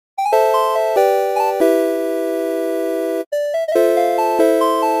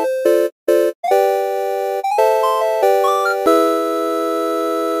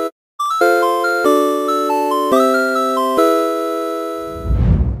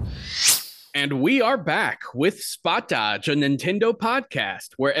And we are back with Spot Dodge, a Nintendo podcast,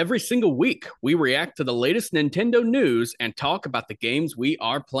 where every single week we react to the latest Nintendo news and talk about the games we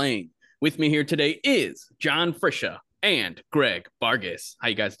are playing. With me here today is John Frisha and Greg Vargas. How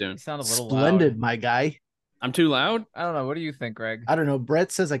you guys doing? You sound a little Splendid, loud. my guy. I'm too loud? I don't know. What do you think, Greg? I don't know.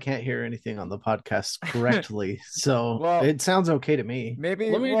 Brett says I can't hear anything on the podcast correctly, so Well, it sounds okay to me.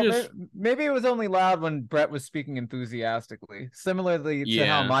 Maybe, Let me just- maybe it was only loud when Brett was speaking enthusiastically, similarly to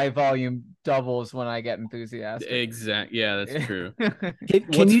how Yeah. my volume doubles when I get enthusiastic. Exactly. Yeah, that's true. Can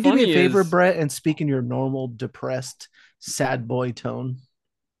What's you do me funny a favor, is- Brett, and speak in your normal, depressed, sad boy tone?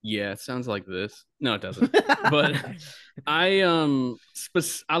 Yeah, it sounds like this. No, it doesn't. But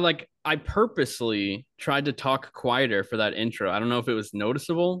I purposely tried to talk quieter for that intro. I don't know if it was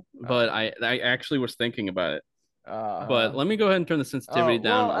noticeable, but I actually was thinking about it. But let me go ahead and turn the sensitivity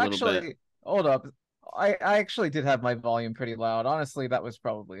down a little bit. Hold up. I actually did have my volume pretty loud. Honestly, that was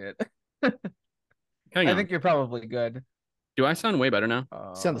probably it. Hang I on. think you're probably good. Do I sound way better now?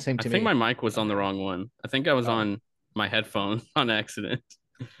 Sound the same I to think me. my mic was on the wrong one. I think I was Oh. on my headphones on accident.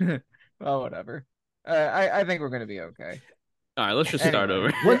 Oh, whatever. I think we're gonna be okay. All right, let's just start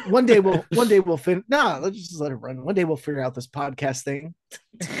over. Anyway. one day we'll fin. No, let's just let it run. One day we'll figure out this podcast thing.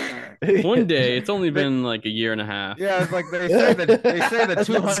 One day, it's only been like a year and a half. Yeah, it's like they say the That's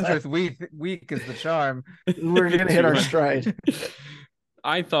 200th week is the charm. We're gonna hit our stride.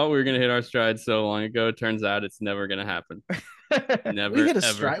 I thought we were gonna hit our stride so long ago. It turns out it's never gonna happen. Never. We hit a ever.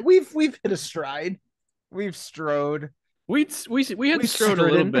 stride. We've hit a stride. We've strode. We had We've strode a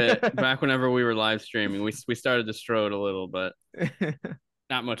little stridden. bit back whenever we were live streaming. We started to strode a little, but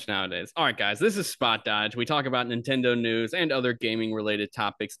not much nowadays. All right, guys, this is Spot Dodge. We talk about Nintendo news and other gaming related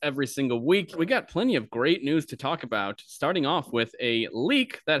topics every single week. We got plenty of great news to talk about, starting off with a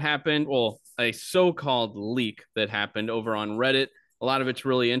leak that happened, well, a so-called leak that happened over on Reddit. A lot of it's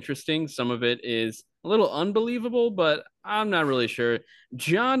really interesting. Some of it is a little unbelievable, but I'm not really sure.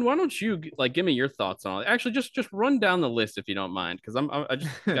 John, why don't you give me your thoughts on it? Actually, just run down the list if you don't mind, because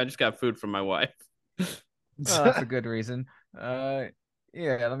I just got food from my wife. Oh, that's a good reason. Yeah,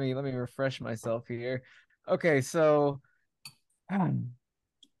 let me refresh myself here. Okay, so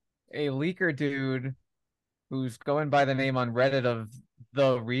a leaker dude who's going by the name on Reddit of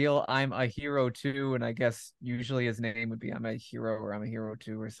The Real I'm a Hero 2, and I guess usually his name would be I'm a Hero or I'm a Hero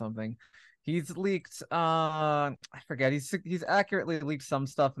 2 or something. He's leaked I forget, he's accurately leaked some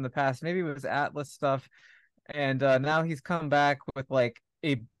stuff in the past. Maybe it was Atlas stuff, and now he's come back with like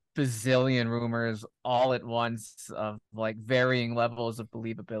a bazillion rumors all at once of like varying levels of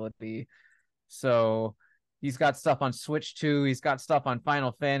believability. So he's got stuff on Switch 2, he's got stuff on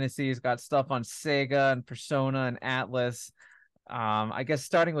Final Fantasy, he's got stuff on Sega and Persona and Atlas. I guess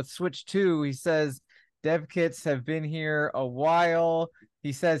starting with Switch 2, he says dev kits have been here a while.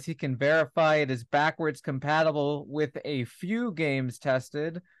 He says he can verify it is backwards compatible with a few games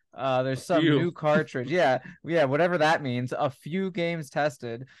tested. There's some new cartridge. Yeah, whatever that means. A few games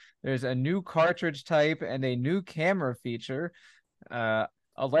tested. There's a new cartridge type and a new camera feature.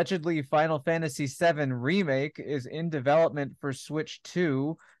 Allegedly, Final Fantasy VII Remake is in development for Switch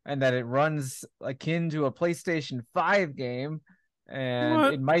 2, and that it runs akin to a PlayStation 5 game, and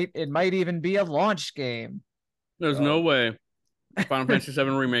What? it might even be a launch game. There's no way Final Fantasy VII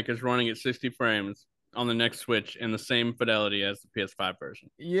Remake is running at 60 frames on the next Switch in the same fidelity as the PS5 version.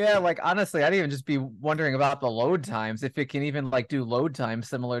 Yeah, like honestly, I'd even just be wondering about the load times, if it can even like do load times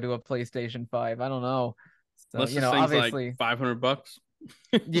similar to a PlayStation 5. I don't know. So, Unless you this know, thing's obviously, like $500.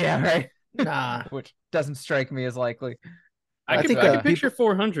 yeah, right. Nah. Which doesn't strike me as likely. I think, could picture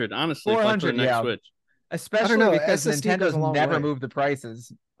 400, honestly, for the 400, next yeah. Switch. Especially know, because SSD goes Nintendo's a long never way. moved the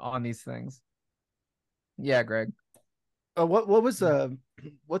prices on these things. Yeah, Greg. What was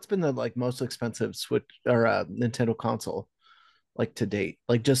what's been the like most expensive Switch or Nintendo console like to date?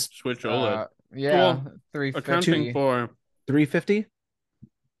 Like just Switch OLED. Yeah, Well, 350. accounting for 350?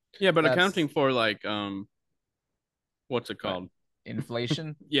 yeah, but That's- accounting for like what's it called?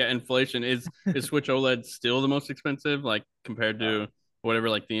 Inflation. Yeah, inflation. Is Switch OLED still the most expensive, like compared to whatever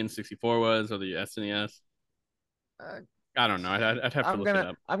like the N64 was or the SNES? I don't know. I'd have to look it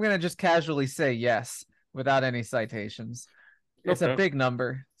up. I'm gonna just casually say yes without any citations. It's a Okay. big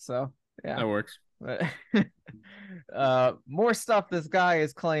number, so yeah. That works. But more stuff this guy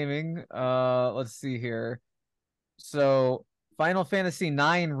is claiming. Let's see here. So Final Fantasy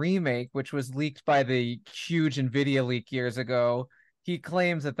IX Remake, which was leaked by the huge Nvidia leak years ago, he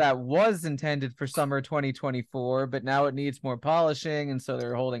claims that was intended for summer 2024, but now it needs more polishing, and so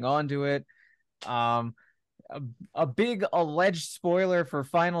they're holding on to it. a big alleged spoiler for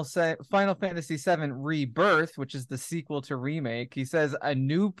Final Fantasy VII Rebirth, which is the sequel to Remake. He says a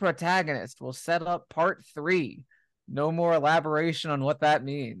new protagonist will set up part 3. No more elaboration on what that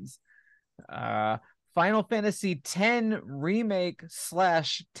means. Final Fantasy X Remake /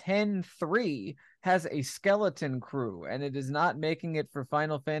 10-3 has a skeleton crew, and it is not making it for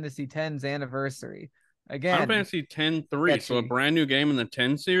Final Fantasy X's anniversary. Again, Final Fantasy X-3, so a brand new game in the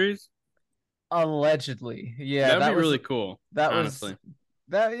 10 series? Allegedly. Yeah, that'd be really cool. That honestly. was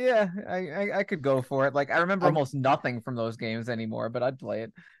that yeah, I could go for it. Like I remember almost nothing from those games anymore, but I'd play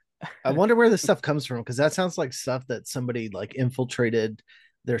it. I wonder where this stuff comes from, because that sounds like stuff that somebody like infiltrated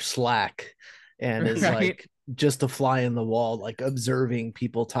their Slack and is Right? like just a fly in the wall, like observing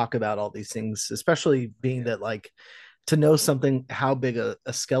people talk about all these things, especially being that like to know something how big a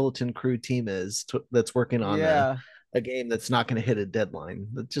skeleton crew team is that's working on Yeah. a game that's not going to hit a deadline.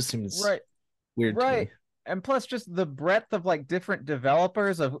 That just seems Right. weird to Right. me. And plus just the breadth of like different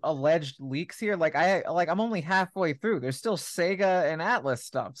developers of alleged leaks here. Like I'm only halfway through. There's still Sega and Atlas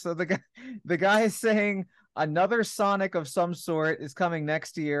stuff. So the guy is saying another Sonic of some sort is coming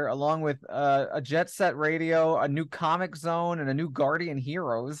next year, along with a Jet Set Radio, a new Comic Zone, and a new Guardian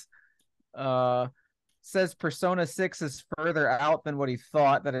Heroes. Says Persona 6 is further out than what he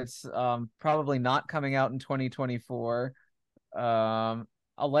thought, that it's probably not coming out in 2024.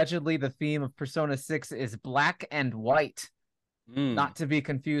 Allegedly, the theme of Persona 6 is black and white, not to be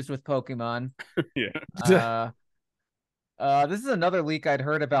confused with Pokemon. Yeah. This is another leak I'd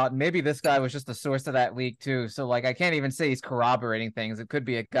heard about. Maybe this guy was just the source of that leak too. So like, I can't even say he's corroborating things. It could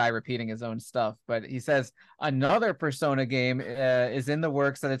be a guy repeating his own stuff. But he says another Persona game is in the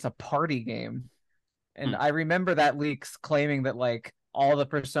works, that it's a party game. And I remember that leaks claiming that like all the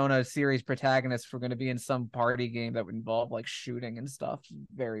Persona series protagonists were going to be in some party game that would involve like shooting and stuff.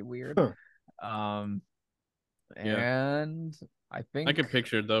 Very weird. And I think I could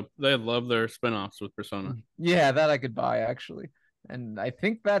picture they love their spinoffs with Persona. Yeah, that I could buy actually. And I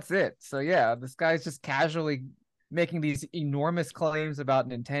think that's it. So yeah, this guy's just casually making these enormous claims about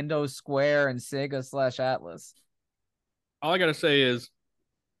Nintendo, Square, and Sega / Atlas. All I gotta say is,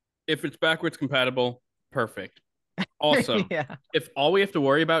 if it's backwards compatible, perfect. Also, yeah. If all we have to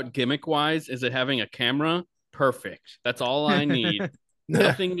worry about gimmick wise is it having a camera, perfect. That's all I need.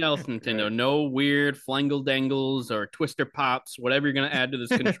 Nothing else, Nintendo. No weird flangle dangles or twister pops, whatever you're gonna add to this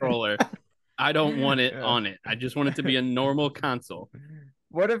controller. I don't want it on it. I just want it to be a normal console.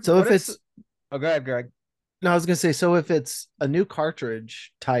 Oh, go ahead, Greg. No, I was gonna say, so if it's a new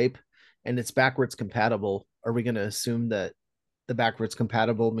cartridge type and it's backwards compatible, are we gonna assume that the backwards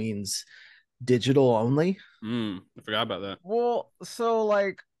compatible means digital only? I forgot about that. Well, so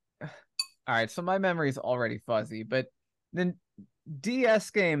like, all right, so my memory is already fuzzy, but then DS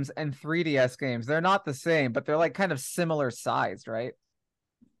games and 3DS games, they're not the same, but they're like kind of similar sized, right?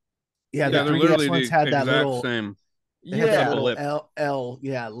 Yeah, the 3DS ones had that little same. Yeah, little L,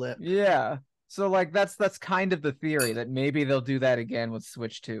 lip. Yeah. So like that's kind of the theory, that maybe they'll do that again with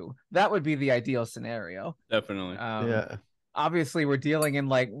Switch 2. That would be the ideal scenario. Definitely. Yeah. Obviously we're dealing in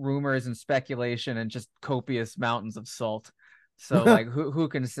like rumors and speculation and just copious mountains of salt. So like who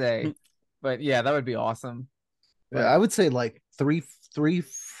can say? But yeah, that would be awesome. Yeah, I would say like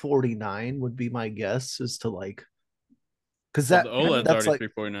 349 would be my guess, as to like, because the OLED's that's already like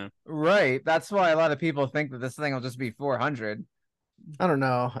 349. Right. That's why a lot of people think that this thing will just be 400. I don't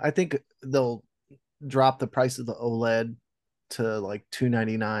know. I think they'll drop the price of the OLED to like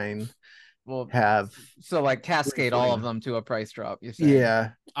 299. Well, have so like cascade all of them to a price drop. You say? Yeah.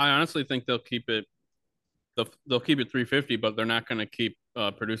 I honestly think they'll keep it. They'll keep it 350, but they're not going to keep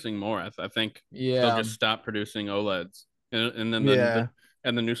producing more. I think they'll just stop producing OLEDs, and then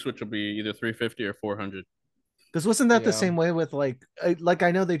the new Switch will be either 350 or 400. Because wasn't that the same way with like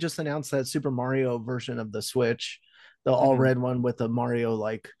I know they just announced that Super Mario version of the Switch, the all red one with the Mario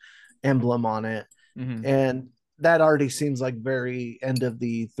like emblem on it, and that already seems like very end of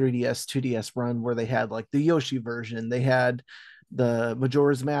the 3DS 2DS run, where they had like the Yoshi version, they had the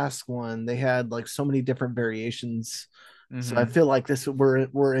Majora's Mask one, they had like so many different variations. So I feel like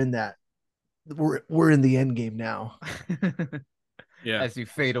we're in that we're in the end game now. Yeah, as you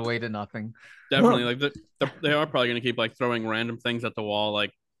fade away to nothing. Definitely. Like they are probably going to keep like throwing random things at the wall,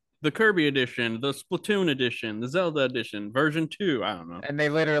 like the Kirby edition, the Splatoon edition, the Zelda edition, version 2. I don't know. And they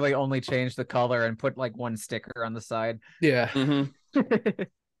literally only changed the color and put like one sticker on the side. Yeah.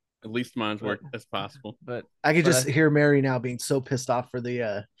 At least mine's work as possible. But I could just hear Mary now being so pissed off for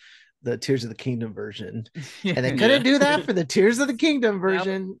the Tears of the Kingdom version. And they couldn't do that for the Tears of the Kingdom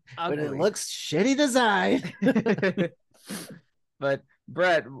version, but it looks shitty design. But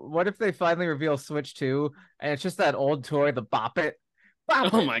Brett, what if they finally reveal Switch 2 and it's just that old toy, the Bop It?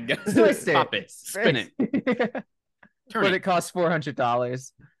 Bop Oh it. my god. Twist it. Pop it. Spin it. Turn But it. it costs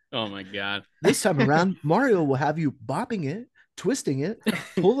 $400. Oh my god. This time around, Mario will have you bopping it, twisting it,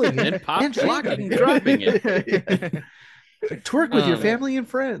 pulling it, And pop, shaking locking, it. dropping it. Yeah. Twerk with your family and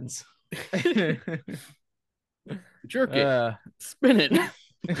friends. Jerk it. Spin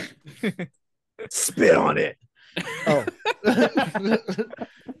it. Spit on it. Oh.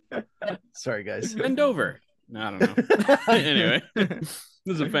 Sorry, guys. Bend over. I don't know. Anyway, this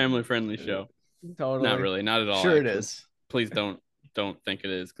is a family-friendly show. Totally. Not really. Not at all. Sure, actually. it is. Please don't think it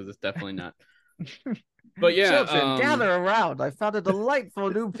is, because it's definitely not. But yeah, children, gather around. I found a delightful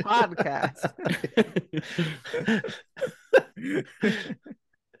new podcast.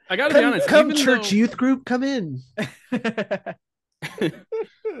 I gotta be honest. Come church youth group, come in.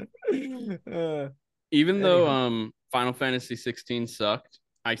 Even though Final Fantasy 16 sucked,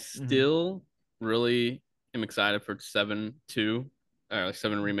 I still really am excited for 7-2, or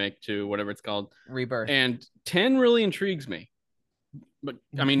 7 Remake 2, whatever it's called. Rebirth. And 10 really intrigues me. But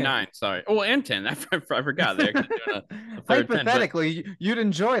I mean 9, sorry. Oh, and 10. I forgot. They're actually doing a third hypothetically, 10, you'd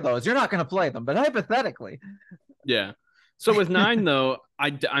enjoy those. You're not going to play them, but hypothetically. Yeah. So with 9 though,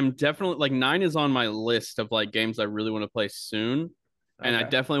 I'm definitely like 9 is on my list of like games I really want to play soon. And I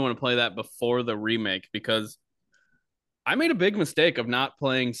definitely want to play that before the remake, because I made a big mistake of not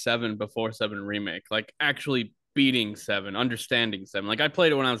playing 7 before 7 Remake. Like actually beating 7, understanding 7. Like I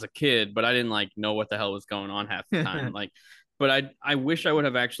played it when I was a kid, but I didn't like know what the hell was going on half the time. Like, but I wish I would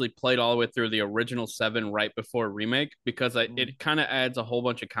have actually played all the way through the original 7 right before Remake, because it kind of adds a whole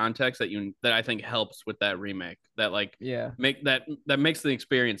bunch of context that I think helps with that remake. That like that makes the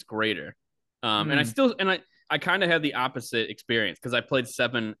experience greater. And I kind of had the opposite experience, because I played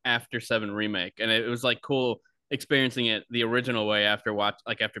 7 after 7 Remake, and it was like cool experiencing it the original way after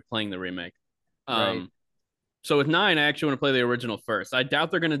playing the remake. Right. So with 9, I actually want to play the original first. I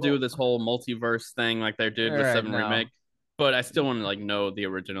doubt they're going to do this whole multiverse thing like they did with 7 Remake, but I still want to like know the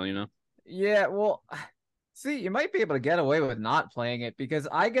original, you know? Yeah, well, see, you might be able to get away with not playing it, because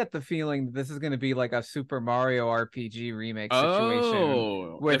I get the feeling that this is going to be like a Super Mario RPG remake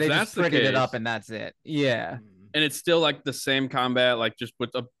situation where they just prettied it up and that's it. Yeah. And it's still like the same combat, like just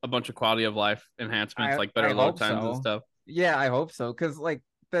with a bunch of quality of life enhancements, like better load times and stuff. Yeah, I hope so, because like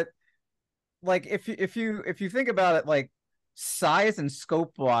that, like if you think about it, like size and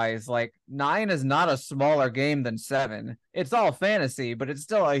scope wise, like 9 is not a smaller game than 7. It's all fantasy, but it's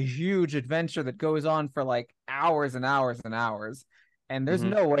still a huge adventure that goes on for like hours and hours and hours. And there's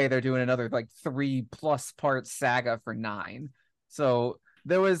no way they're doing another like 3+ part saga for 9. So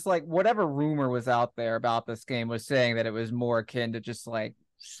there was like whatever rumor was out there about this game was saying that it was more akin to just like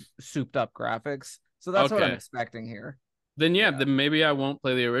souped up graphics. So that's what I'm expecting here. Then then maybe I won't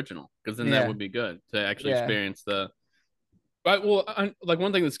play the original, because then that would be good to actually experience the. But like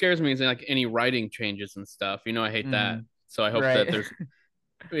one thing that scares me is like any writing changes and stuff. You know, I hate that. So I hope that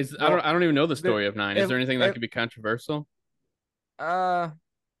there's. I don't even know the story of 9. Is there anything that could be controversial?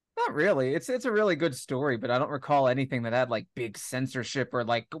 Not really. It's a really good story, but I don't recall anything that had like big censorship or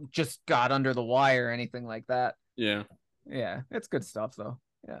like just got under the wire or anything like that. Yeah. Yeah, it's good stuff though.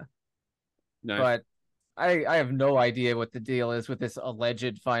 Yeah. Nice. But I have no idea what the deal is with this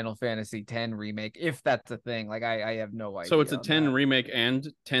alleged Final Fantasy X remake, if that's a thing. Like I have no idea. So it's a 10 remake and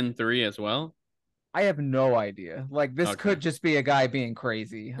 10-3 as well? I have no idea. Like this could just be a guy being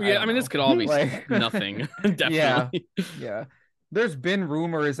crazy. Yeah, I mean this could all be like nothing. Definitely. Yeah. There's been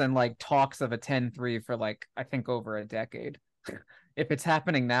rumors and like talks of a 10-3 for like I think over a decade. If it's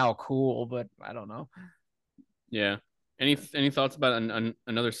happening now, cool, but I don't know. Yeah. Any thoughts about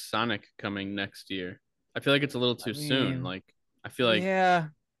another Sonic coming next year? I feel like it's a little too soon. Like I feel like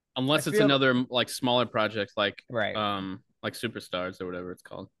unless it's another like smaller project like like Superstars or whatever it's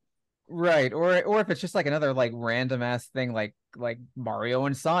called. Right. Or if it's just like another like random ass thing like Mario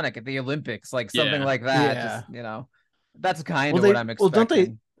and Sonic at the Olympics, like something like that. Yeah. Just, you know. That's kind of what I'm expecting. Well, don't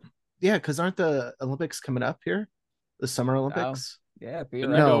they? Yeah, because aren't the Olympics coming up here? The Summer Olympics? Oh, yeah,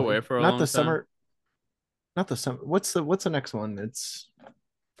 didn't go away for a not long the time? summer. Not the summer. What's the next one? It's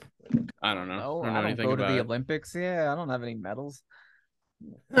I don't know. No, I don't go to the Olympics. Yeah, I don't have any medals.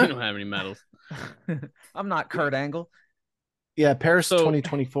 You don't have any medals. I'm not Kurt Angle. Yeah, Paris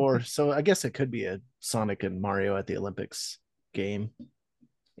 2024. So I guess it could be a Sonic and Mario at the Olympics game.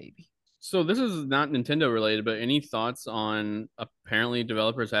 Maybe. So this is not Nintendo related, but any thoughts on apparently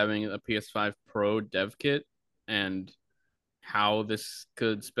developers having a PS5 Pro dev kit and how this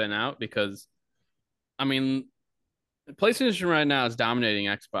could spin out? Because, I mean, PlayStation right now is dominating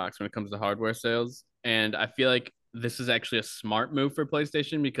Xbox when it comes to hardware sales. And I feel like this is actually a smart move for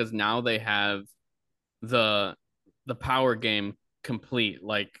PlayStation because now they have the power game complete.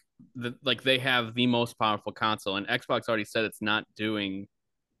 Like they have the most powerful console, and Xbox already said it's not doing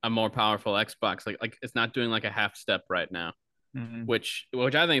a more powerful Xbox. Like it's not doing like a half step right now. Mm-hmm. Which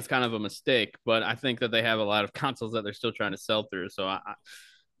I think is kind of a mistake, but I think that they have a lot of consoles that they're still trying to sell through. So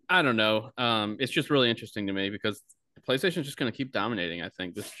I don't know. It's just really interesting to me because PlayStation's just going to keep dominating. I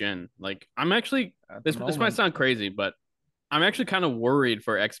think this gen. Like I'm actually this might sound crazy, but I'm actually kind of worried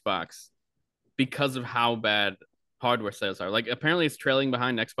for Xbox because of how bad hardware sales are. Like apparently it's trailing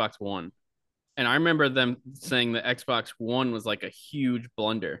behind Xbox One, and I remember them saying that Xbox One was like a huge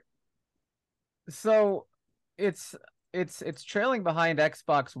blunder. So it's it's trailing behind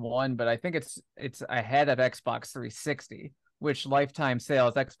Xbox One, but I think it's ahead of Xbox 360, which lifetime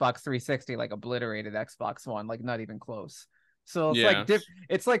sales Xbox 360 like obliterated Xbox One, like not even close. So it's like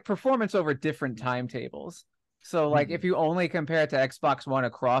it's like performance over different timetables. So like if you only compare it to Xbox One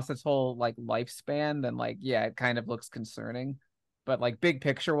across its whole like lifespan, then like yeah, it kind of looks concerning. But like big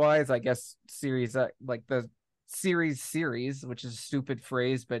picture wise, I guess series like the series, which is a stupid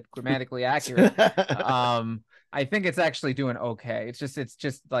phrase but grammatically accurate. I think it's actually doing okay. It's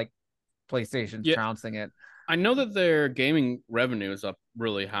just like PlayStation's trouncing it. I know that their gaming revenue is up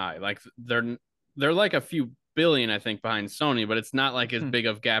really high. Like they're like a few billion, I think, behind Sony, but it's not like as big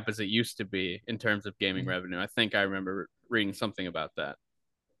of gap as it used to be in terms of gaming revenue. I think I remember reading something about that.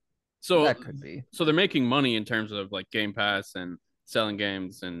 So that could be. So they're making money in terms of like Game Pass and selling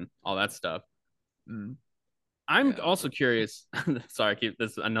games and all that stuff. I'm also curious. Sorry, keep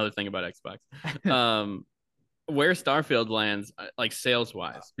this another thing about Xbox. Where Starfield lands, like sales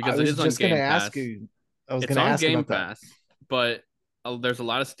wise, because it is on Game Pass. It's on Game Pass, but there's a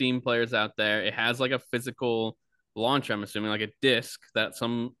lot of Steam players out there. It has like a physical launch, I'm assuming, like a disc that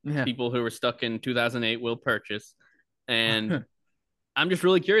some people who were stuck in 2008 will purchase. And I'm just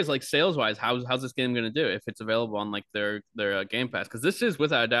really curious, like sales wise, how's this game going to do if it's available on like their Game Pass? Because this is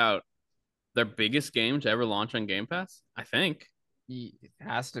without a doubt their biggest game to ever launch on Game Pass, I think. It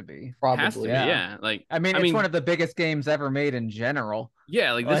has to be. Probably. Has to be, yeah. Like I mean, it's one of the biggest games ever made in general.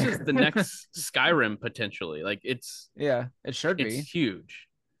 Yeah, like this is the next Skyrim potentially. Like it should be. It's huge.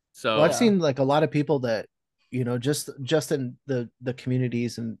 So I've seen like a lot of people that, you know, just in the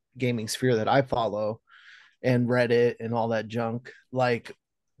communities and gaming sphere that I follow and Reddit and all that junk, like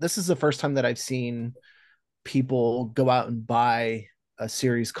this is the first time that I've seen people go out and buy a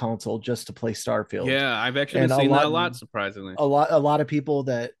series console just to play Starfield. Yeah, I've actually seen that a lot, surprisingly. A lot of people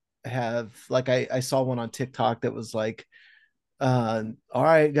that have, like, I saw one on TikTok that was like, all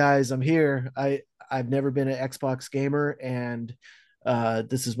right, guys, I'm here. I've never been an Xbox gamer, and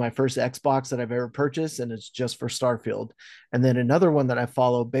this is my first Xbox that I've ever purchased, and it's just for Starfield. And then another one that I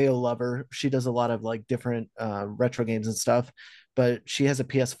follow, Bayo Lover, she does a lot of like different retro games and stuff, but she has a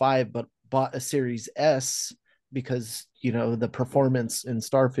PS5 but bought a Series S because, you know, the performance in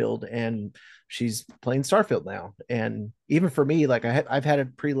Starfield, and she's playing Starfield now. And even for me, like I've had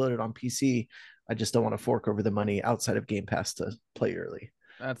it preloaded on PC. I just don't want to fork over the money outside of Game Pass to play early.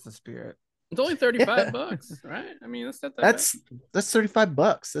 That's the spirit. It's only $35, right? I mean, that's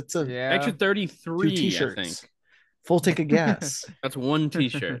 $35. That's actually 33. 2 t-shirts, I think. Full tank of gas. That's 1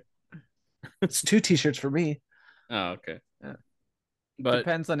 t-shirt. It's 2 t-shirts for me. Oh, okay. Yeah. But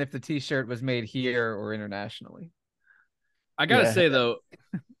depends on if the t-shirt was made here or internationally. I gotta say though,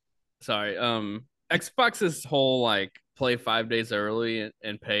 sorry, Xbox's whole like play 5 days early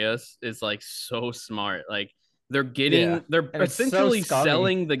and pay us is like so smart. Like they're essentially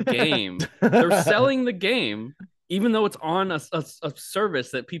selling the game. They're selling the game even though it's on a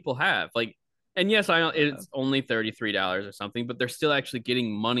service that people have. Like, and yes, it's only $33 or something, but they're still actually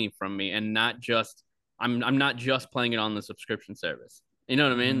getting money from me, and not just I'm not just playing it on the subscription service. You know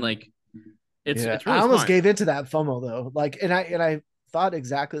what I mean? Like it's really I almost smart. gave into that FOMO though. Like, and I thought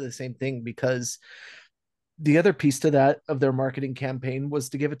exactly the same thing, because the other piece to that of their marketing campaign was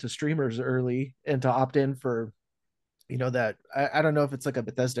to give it to streamers early and to opt in for, you know, that I don't know if it's like a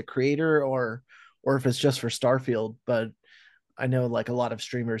Bethesda creator or if it's just for Starfield, but I know like a lot of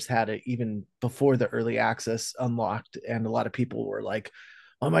streamers had it even before the early access unlocked, and a lot of people were like,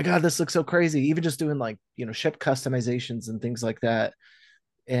 oh my God, this looks so crazy. Even just doing like, you know, ship customizations and things like that.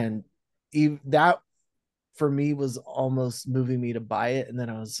 And that for me was almost moving me to buy it. And then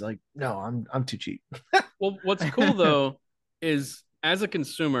I was like, no, I'm too cheap. Well, what's cool though is, as a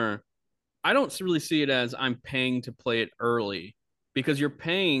consumer, I don't really see it as I'm paying to play it early, because you're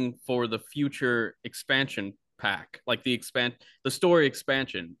paying for the future expansion pack, like the story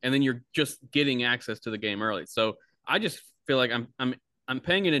expansion, and then you're just getting access to the game early. So I just feel like I'm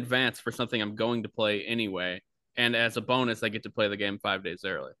paying in advance for something I'm going to play anyway, and as a bonus, they get to play the game 5 days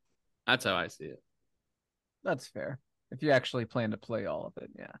early. That's how I see it. That's fair. If you actually plan to play all of it,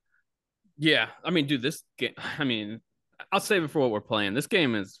 yeah. Yeah, I mean, dude, this game. I mean, I'll save it for what we're playing. This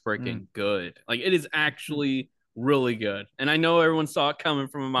game is freaking good. Like, it is actually really good. And I know everyone saw it coming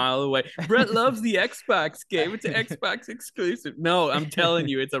from a mile away. Brett loves the Xbox game. It's an Xbox exclusive. No, I'm telling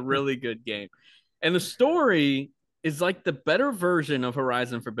you, it's a really good game. And the story is like the better version of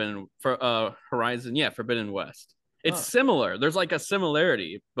Horizon Forbidden West. It's similar. There's like a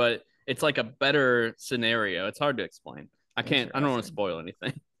similarity, but it's like a better scenario. It's hard to explain. I don't want to spoil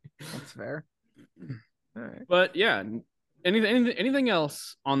anything. That's fair. All right. But yeah, anything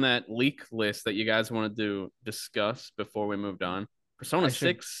else on that leak list that you guys wanted to discuss before we moved on? Persona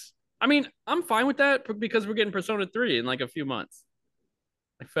 6. I mean, I'm fine with that because we're getting Persona 3 in like a few months.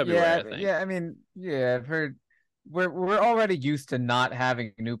 Like February, I think. Yeah, I mean, yeah, I've heard we're already used to not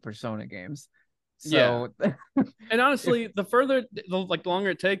having new Persona games. So yeah. And honestly, the longer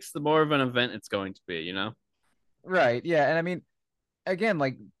it takes, the more of an event it's going to be, you know? Right. Yeah, and I mean, again,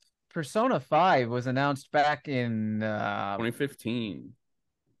 like Persona 5 was announced back in 2015,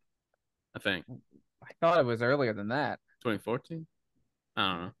 I think. I thought it was earlier than that. 2014? I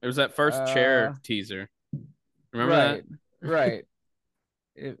don't know. It was that first chair teaser. Remember that? Right.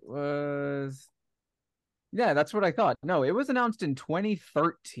 It was... Yeah, that's what I thought. No, it was announced in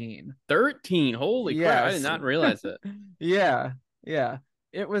 2013. 13? Holy crap, I did not realize it. Yeah.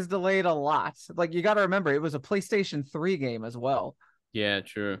 It was delayed a lot. Like, you got to remember, it was a PlayStation 3 game as well. Yeah,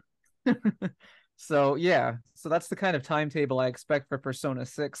 true. So that's the kind of timetable I expect for Persona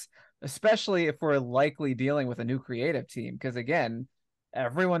 6, especially if we're likely dealing with a new creative team. Because again,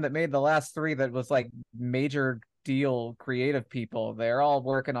 everyone that made the last 3 that was like major deal creative people, they're all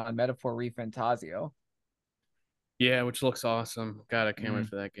working on Metaphor ReFantazio. Yeah, which looks awesome. God, I can't wait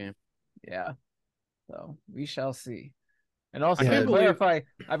for that game. Yeah. So we shall see. And also, to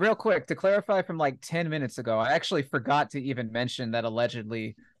clarify from like 10 minutes ago, I actually forgot to even mention that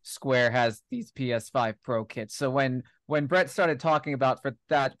allegedly Square has these PS5 Pro kits. So when Brett started talking about for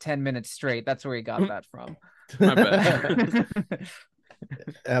that 10 minutes straight, that's where he got that from. My bad.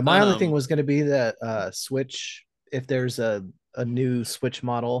 My other thing was going to be that Switch, if there's a new Switch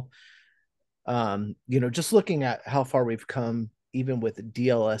model, just looking at how far we've come, even with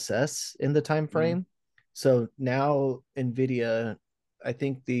DLSS in the time frame. So now NVIDIA, I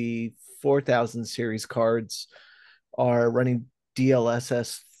think the 4000 series cards are running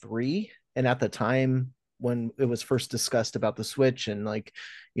DLSS 3. And at the time when it was first discussed about the Switch and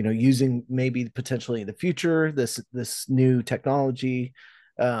using maybe potentially in the future, this new technology,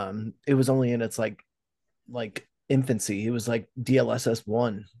 it was only in its like infancy. It was like DLSS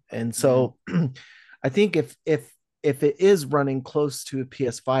 1. And so I think if it is running close to a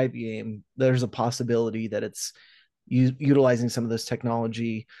PS5 game, there's a possibility that it's utilizing some of this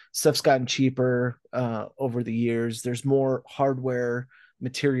technology. Stuff's gotten cheaper over the years. There's more hardware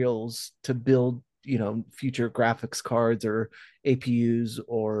materials to build, future graphics cards or APUs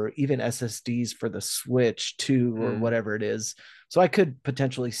or even SSDs for the Switch 2 or whatever it is. So I could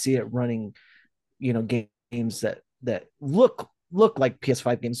potentially see it running, games that look like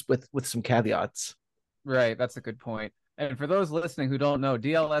PS5 games with some caveats. Right, that's a good point. And for those listening who don't know,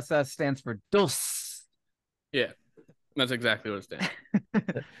 DLSS stands for DOS. Yeah, that's exactly what it stands.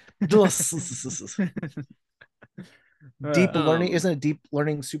 DOS. Deep learning, isn't it? Deep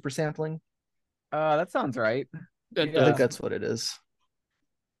learning super sampling. That sounds right. I think that's what it is.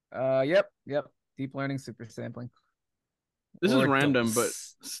 Yep. Deep learning super sampling. This is random, but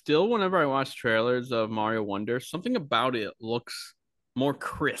still, whenever I watch trailers of Mario Wonder, something about it looks more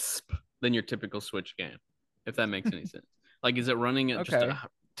crisp than your typical Switch game, if that makes any sense. Like, is it running at just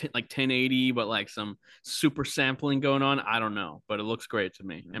like 1080, but like some super sampling going on? I don't know, but it looks great to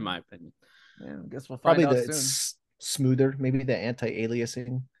me, in my opinion. Yeah, I guess we'll find out soon. It's smoother, maybe the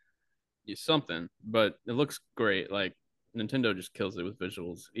anti-aliasing. Yeah, something, but it looks great. Like, Nintendo just kills it with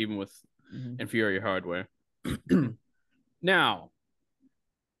visuals, even with inferior hardware. Now,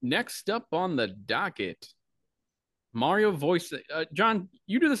 next up on the docket, Mario voice. John,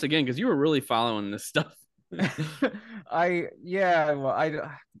 you do this again because you were really following this stuff. I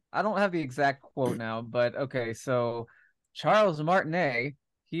don't have the exact quote now, but okay. So Charles Martinet,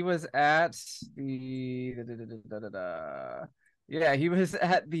 he was at the he was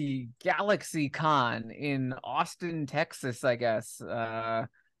at the Galaxy Con in Austin, Texas, I guess.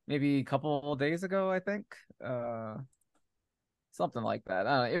 Maybe a couple days ago, I think. Something like that.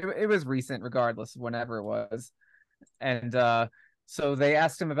 It was recent, regardless of whenever it was. And so they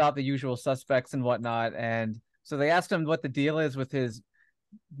asked him about the usual suspects and whatnot. And so they asked him what the deal is with his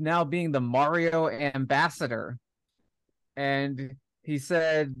now being the Mario ambassador. And he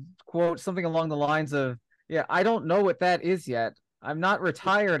said, quote, something along the lines of, yeah, I don't know what that is yet. I'm not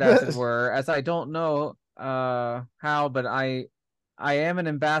retired, as it were, as I don't know how, but I am an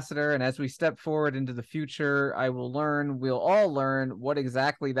ambassador, and as we step forward into the future, we'll all learn what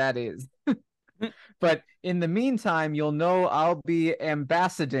exactly that is. But in the meantime, you'll know I'll be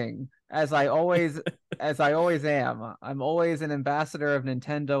ambassading as I always am. I'm always an ambassador of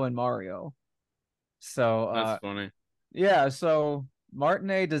Nintendo and Mario. So That's funny. yeah, so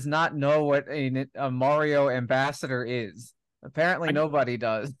Martinet does not know what a Mario ambassador is. Apparently nobody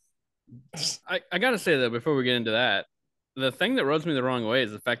does. I gotta say though, before we get into that, the thing that rubs me the wrong way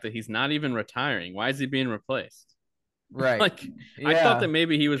is the fact that he's not even retiring. Why is he being replaced? Right. Like, yeah. I thought that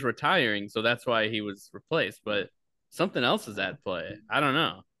maybe he was retiring, so that's why he was replaced, but something else is at play. I don't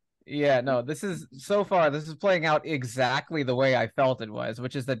know. Yeah, no, this is playing out exactly the way I felt it was,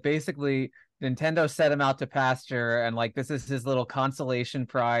 which is that basically Nintendo set him out to pasture, and like this is his little consolation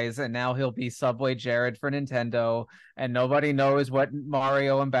prize, and now he'll be Subway Jared for Nintendo, and nobody knows what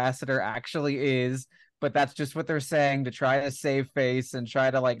Mario Ambassador actually is, but that's just what they're saying to try to save face and try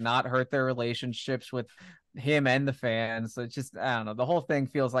to like not hurt their relationships with him and the fans. So it's just, I don't know, the whole thing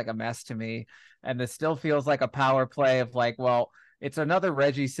feels like a mess to me, and this still feels like a power play of like, well, it's another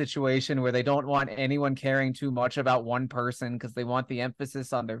Reggie situation where they don't want anyone caring too much about one person because they want the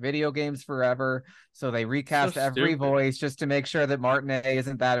emphasis on their video games forever. So they recast every voice just to make sure that Martinet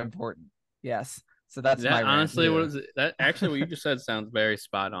isn't that important. Yes. So that's my honestly rant. What is it? That actually what you just said sounds very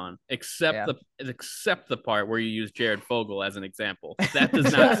spot on. Except the part where you use Jared Fogle as an example. That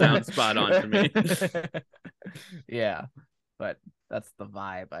does not sound spot on to me. Yeah. But that's the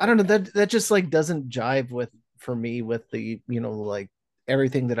vibe. I don't know. That just like doesn't jive with for me with the, you know, like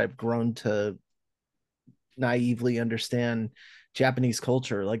everything that I've grown to naively understand Japanese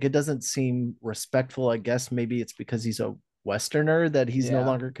culture. Like it doesn't seem respectful. I guess maybe it's because he's a Westerner that he's no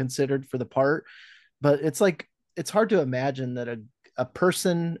longer considered for the part. But it's like it's hard to imagine that a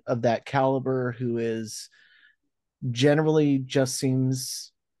person of that caliber who is generally just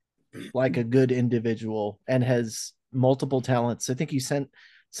seems like a good individual and has multiple talents. I think you sent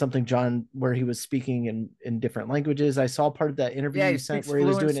something, John, where he was speaking in different languages. I saw part of that interview you sent where he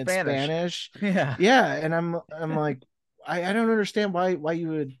was doing it in Spanish. Yeah. And I'm like, I don't understand why you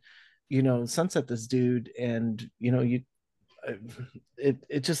would, you know, sunset this dude. And, you know,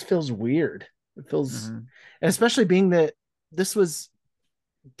 it just feels weird. It feels, and especially being that this was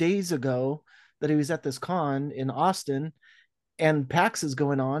days ago that he was at this con in Austin and PAX is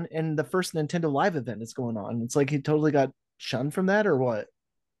going on and the first Nintendo Live event is going on. It's like he totally got shunned from that or what?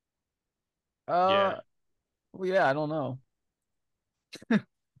 Well, yeah, I don't know.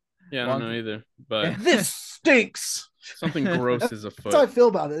 Yeah, I don't know either. But this stinks. Something gross is afoot. That's how I feel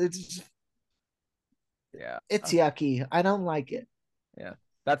about it. It's just, yeah, it's yucky. I don't like it. Yeah,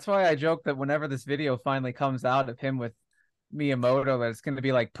 that's why I joke that whenever this video finally comes out of him with Miyamoto, that it's going to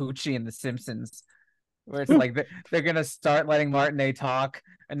be like Poochie in The Simpsons, where it's like they're going to start letting Martinet talk,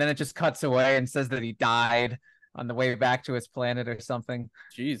 and then it just cuts away and says that he died on the way back to his planet or something.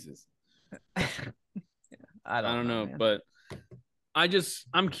 Jesus. I don't know, but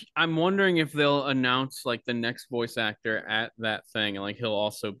I'm wondering if they'll announce like the next voice actor at that thing and like he'll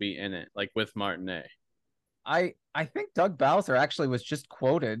also be in it, like with Martinet. I think Doug Bowser actually was just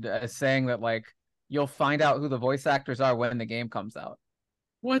quoted as saying that like you'll find out who the voice actors are when the game comes out.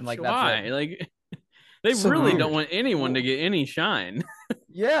 What? Like, why? Like they so really don't want anyone to get any shine.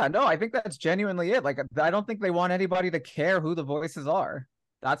 Yeah, no, I think that's genuinely it. Like I don't think they want anybody to care who the voices are.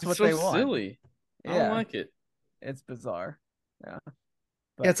 That's what they want. Silly. I don't like it. It's bizarre. Yeah.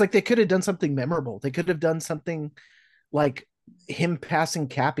 But it's like they could have done something memorable. They could have done something like him passing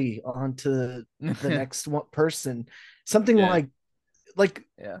Cappy on to the next person. Something like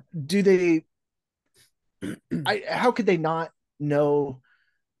do they how could they not know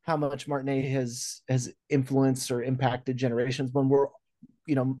how much Martinet has influenced or impacted generations when we're,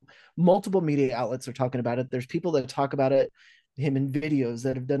 you know, multiple media outlets are talking about it. There's people that talk about it, him in videos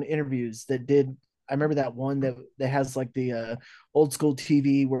that have done interviews that did. I remember that one that has like the old school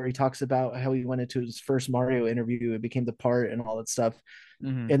TV where he talks about how he went into his first Mario interview and became the part and all that stuff.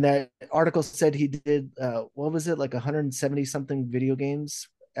 And that article said he did, what was it? Like 170 something video games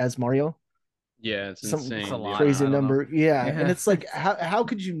as Mario. Yeah. It's insane. Some crazy number. Yeah. And it's like, how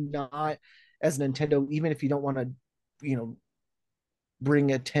could you not, as Nintendo, even if you don't want to, you know,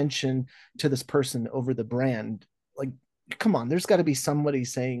 bring attention to this person over the brand, like, come on, there's got to be somebody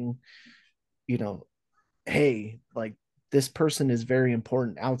saying, you know, hey, like this person is very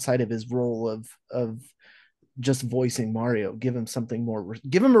important outside of his role of just voicing Mario. Give him something more.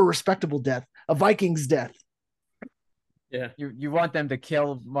 Give him a respectable death, a Viking's death. Yeah. You want them to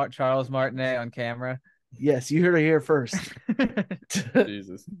kill Charles Martinet on camera? Yes, you heard it here first.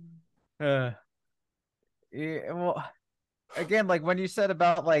 Jesus. Yeah, well, again, like when you said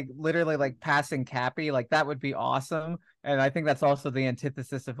about like literally like passing Cappy, like that would be awesome. And I think that's also the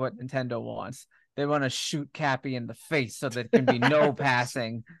antithesis of what Nintendo wants. They want to shoot Cappy in the face so there can be no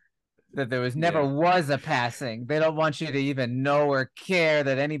passing. That there never was a passing. They don't want you to even know or care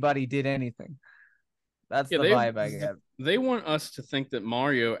that anybody did anything. That's the vibe I get. They want us to think that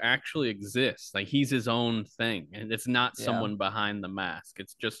Mario actually exists. Like he's his own thing. And it's not someone behind the mask.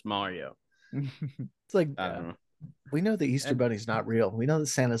 It's just Mario. It's like, I don't know. We know the Easter Bunny's not real. We know that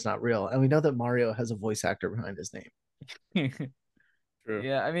Santa's not real. And we know that Mario has a voice actor behind his name. True.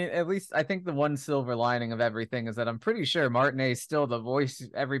 Yeah, I mean, at least I think the one silver lining of everything is that I'm pretty sure Martinet is still the voice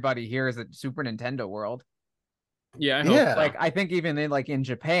everybody hears at Super Nintendo World. Yeah, I hope so. Like I think even in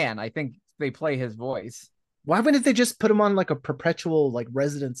Japan, I think they play his voice. Why wouldn't they just put him on like a perpetual like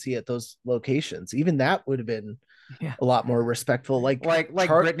residency at those locations? Even that would have been a lot more respectful. Like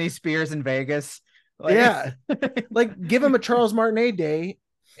Britney Spears in Vegas. Like... Yeah, like give him a Charles Martinet day,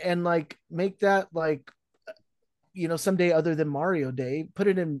 and like make that like, you know, someday other than Mario Day. Put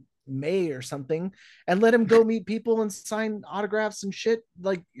it in May or something, and let him go meet people and sign autographs and shit.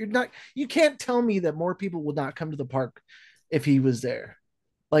 Like you can't tell me that more people would not come to the park if he was there,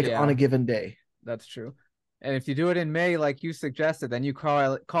 like on a given day. That's true. And if you do it in May, like you suggested, then you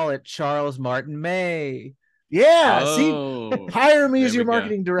call it Charles Martin May. Yeah, see, hire me as your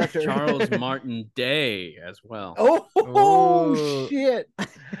marketing director. Charles Martin Day as well. Oh shit!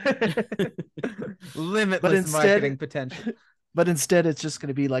 Limitless marketing potential. But instead, it's just going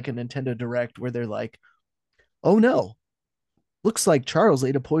to be like a Nintendo Direct where they're like, "Oh no, looks like Charles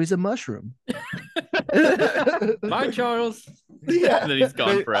ate a poison mushroom." Bye, Charles. Yeah, and then he's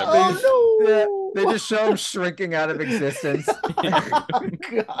gone forever. Oh no! Yeah, they just show him shrinking out of existence.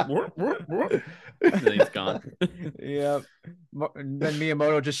 And then he's gone. Yep. Then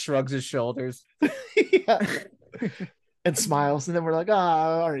Miyamoto just shrugs his shoulders. Yeah. And smiles, and then we're like,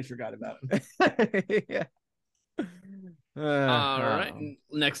 I already forgot about him. Yeah. All right.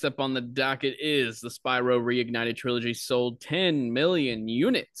 Next up on the docket is the Spyro Reignited Trilogy sold 10 million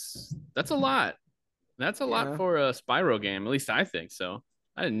units. That's a lot. That's a lot for a Spyro game. At least I think so.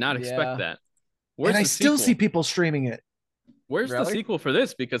 I did not expect that. And I still see people streaming it. Where's the sequel for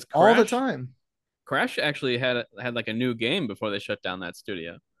this? Because all the time. Crash actually had like a new game before they shut down that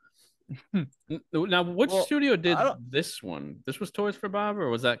studio. Now, which studio did this one? This was Toys for Bob, or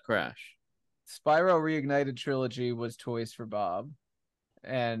was that Crash? Spyro Reignited Trilogy was Toys for Bob,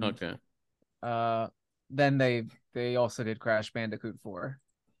 and then they also did Crash Bandicoot 4.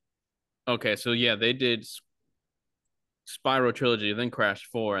 Okay, so yeah, they did Spyro Trilogy, then Crash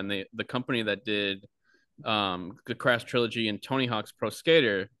 4, and the company that did the Crash Trilogy and Tony Hawk's Pro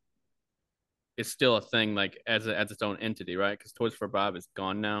Skater is still a thing, like as its own entity, right? Because Toys for Bob is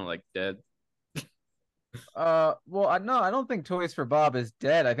gone now, like dead. Well, no, I don't think Toys for Bob is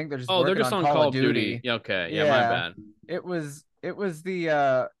dead. I think they're just they're just on Call of Duty. Yeah, okay, yeah, my bad. It was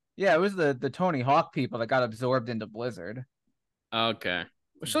the Tony Hawk people that got absorbed into Blizzard. Okay,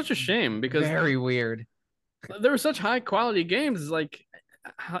 it's such a shame because very weird. There were such high quality games. Like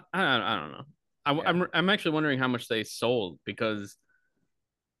I don't know. I'm actually wondering how much they sold, because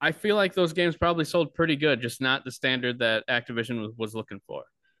I feel like those games probably sold pretty good, just not the standard that Activision was looking for.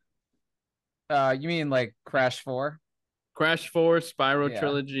 You mean like Crash 4? Crash 4, Spyro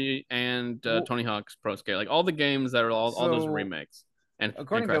Trilogy, and Tony Hawk's Pro Skater. Like all the games that are all those remakes. And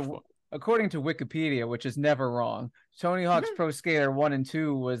according to Wikipedia, which is never wrong, Tony Hawk's Pro Skater 1 and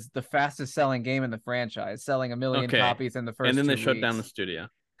 2 was the fastest selling game in the franchise, selling 1 million copies in the first 2 weeks. And then they shut down the studio.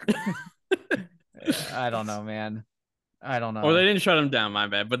 I don't know, man. I don't know. Or they didn't shut them down, my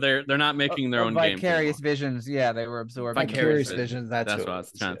bad. But they're not making their own games. Vicarious Visions, yeah, they were absorbing. Vicarious Visions, that's what I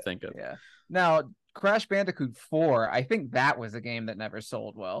was trying to think of. Yeah. Now, Crash Bandicoot 4, I think that was a game that never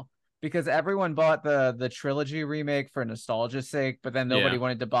sold well, because everyone bought the trilogy remake for nostalgia's sake, but then nobody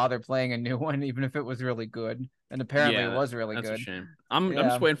wanted to bother playing a new one, even if it was really good. And apparently it was really good. That's a shame. I'm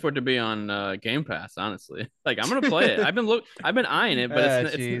just waiting for it to be on Game Pass, honestly. Like, I'm gonna play it. I've been eyeing it,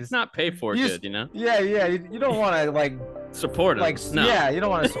 but it's not paid for good, you know? Yeah. You don't want to like support it. You don't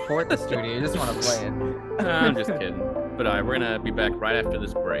want to support the studio. You just want to play it. I'm just kidding. But all right, we're gonna be back right after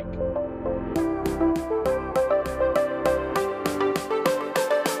this break.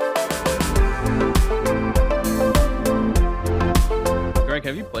 Greg,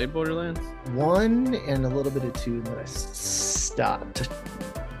 have you played Borderlands? 1 and a little bit of 2, but I stopped.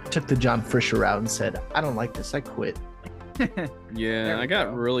 took the John Fisher route and said, I don't like this, I quit. Yeah, I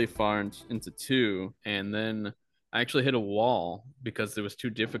got really far into 2, and then I actually hit a wall because it was too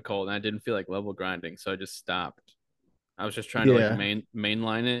difficult and I didn't feel like level grinding, so I just stopped. I was just trying to like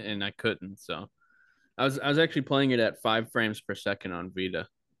mainline it and I couldn't, so I was actually playing it at 5 frames per second on Vita.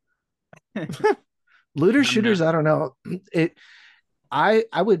 Looter shooters, I don't know. I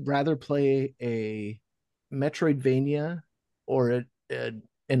would rather play a Metroidvania or an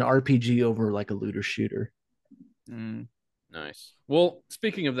RPG over like a looter shooter. Nice. Well,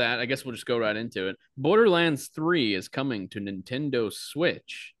 speaking of that, I guess we'll just go right into it. Borderlands 3 is coming to Nintendo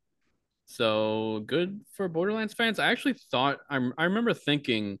Switch. So good for Borderlands fans. I actually thought, I remember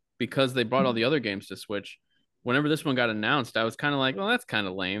thinking, because they brought all the other games to Switch, whenever this one got announced, I was kind of like, well, that's kind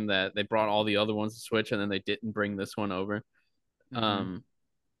of lame that they brought all the other ones to Switch and then they didn't bring this one over.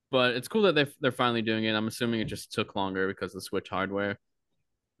 But it's cool that they're finally doing it. I'm assuming it just took longer because of the Switch hardware.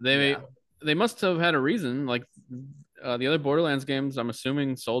 They must have had a reason. Like the other Borderlands games, I'm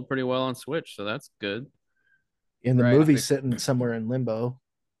assuming sold pretty well on Switch, so that's good. And the movie's sitting somewhere in limbo.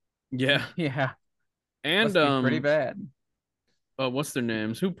 Yeah, and pretty bad. What's their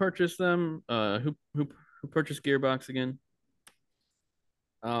names? Who purchased them? Who purchased Gearbox again?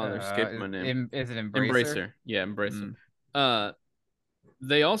 Oh, they're escaping my name. Is it Embracer? Yeah, Embracer.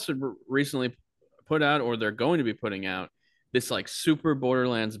 They also recently put out, or they're going to be putting out, this like super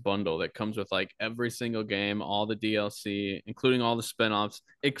Borderlands bundle that comes with like every single game, all the DLC, including all the spinoffs,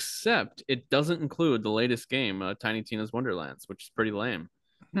 except it doesn't include the latest game, Tiny Tina's Wonderlands, which is pretty lame.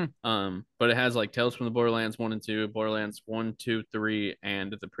 But it has like Tales from the Borderlands 1 and 2, Borderlands 1, 2, 3,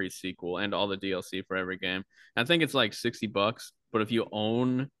 and the pre-sequel, and all the DLC for every game. And I think it's like $60, but if you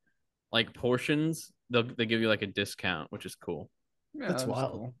own like portions, they give you like a discount, which is cool. Yeah, that's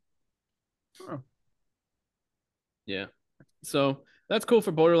wild. Cool. Oh. Yeah. So that's cool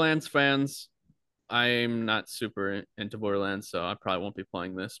for Borderlands fans. I'm not super into Borderlands, so I probably won't be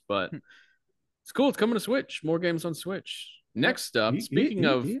playing this, but it's cool. It's coming to Switch. More games on Switch. Next up, speaking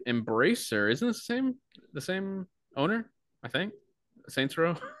of Embracer, isn't it the same owner? I think Saints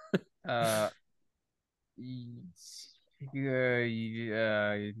Row. Yeah,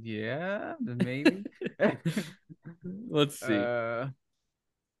 maybe. Let's see. I'm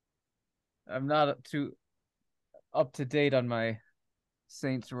not too up to date on my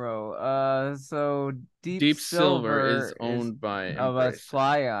Saints Row. So Deep Silver is owned by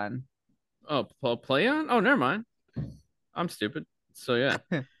Plaion. Oh, Plaion? Oh, never mind. I'm stupid. So yeah.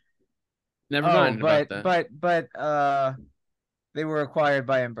 Never mind about that. But they were acquired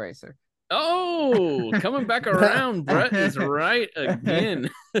by Embracer. Oh, coming back around. Brett is right again.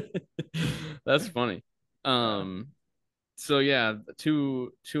 That's funny. So yeah,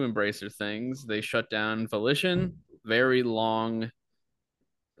 two Embracer things. They shut down Volition, very long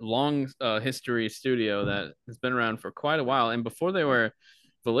history studio that has been around for quite a while. And before they were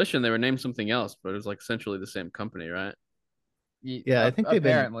Volition, they were named something else, but it was like essentially the same company, right? Yeah, I think they've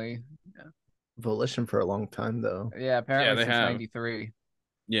been Volition for a long time though. Yeah, apparently since 93.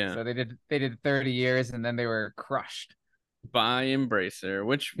 Yeah. So they did 30 years and then they were crushed by Embracer,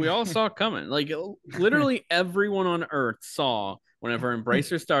 which we all saw coming. Like literally everyone on Earth saw whenever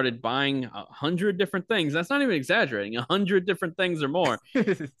Embracer started buying 100 different things. That's not even exaggerating. 100 different things or more.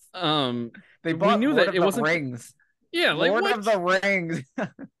 They bought we knew Lord that of it the wasn't Rings. Yeah, like Lord what? of the Rings.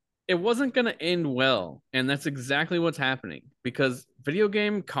 It wasn't going to end well, and that's exactly what's happening because video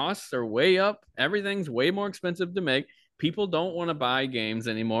game costs are way up. Everything's way more expensive to make. People don't want to buy games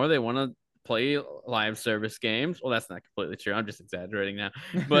anymore. They want to play live service games. Well, that's not completely true. I'm just exaggerating now.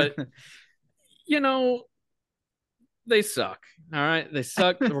 But, they suck. All right? They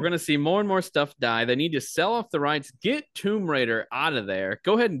suck. We're going to see more and more stuff die. They need to sell off the rights. Get Tomb Raider out of there.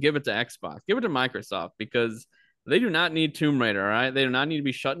 Go ahead and give it to Xbox. Give it to Microsoft because they do not need Tomb Raider, all right? They do not need to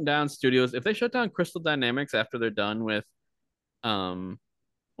be shutting down studios. If they shut down Crystal Dynamics after they're done with,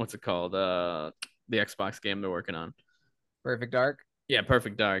 what's it called? The Xbox game they're working on. Perfect Dark? Yeah,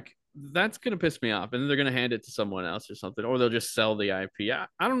 Perfect Dark. That's going to piss me off. And then they're going to hand it to someone else or something, or they'll just sell the IP.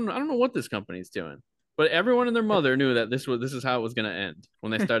 I don't know what this company's doing. But everyone and their mother knew that this is how it was going to end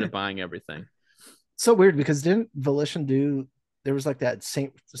when they started buying everything. So weird because didn't Volition there was like that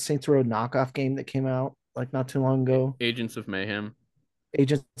Saints Row knockoff game that came out like not too long ago. Agents of Mayhem.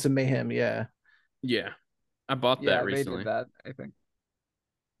 Yeah. Yeah. I bought that recently. They did that, I think.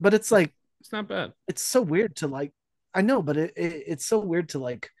 But it's like it's not bad. It's so weird to like I know, but it's so weird to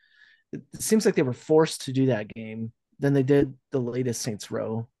like it seems like they were forced to do that game. Then they did the latest Saints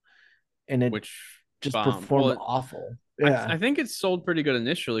Row and it just performed awful. Yeah. I think it sold pretty good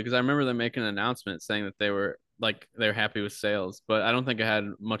initially because I remember them making an announcement saying that they were like they're happy with sales, but I don't think it had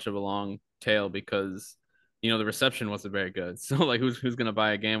much of a long tail because the reception wasn't very good. So like who's gonna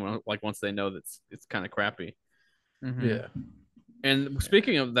buy a game when, like once they know that it's kind of crappy. Mm-hmm. Yeah. And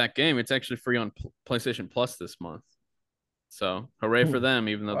speaking of that game, it's actually free on PlayStation Plus this month. So hooray for them,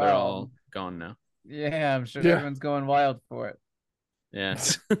 even though they're all gone now. Yeah, I'm sure everyone's going wild for it. Yeah.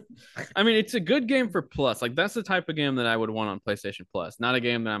 I mean, it's a good game for Plus. Like that's the type of game that I would want on PlayStation Plus. Not a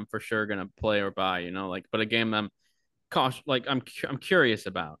game that I'm for sure gonna play or buy, like, but a game that I'm cautious, like I'm curious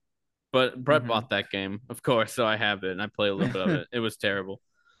about. But Brett bought that game, of course, so I have it and I played a little bit of it. It was terrible.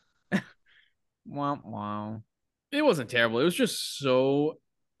 Wow. It wasn't terrible. It was just so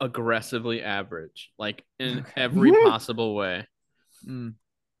aggressively average, like in every possible way.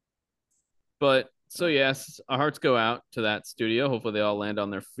 But so yes, our hearts go out to that studio. Hopefully they all land on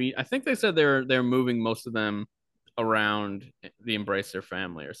their feet. I think they said they're moving most of them around the Embracer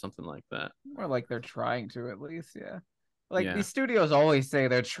family or something like that. Or like they're trying to, at least, yeah. Like these studios always say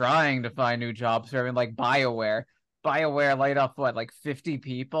they're trying to find new jobs for everyone, like BioWare. BioWare laid off what, like 50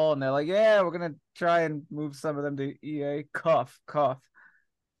 people, and they're like, yeah, we're gonna try and move some of them to EA. Cough.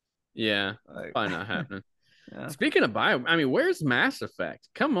 Yeah, like, probably not happening. Yeah. Speaking of I mean, where's Mass Effect?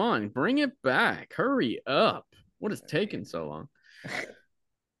 Come on, bring it back. Hurry up. What is taking so long?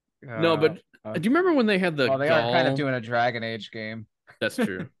 No, but do you remember when they had the they gall? are kind of doing a Dragon Age game. That's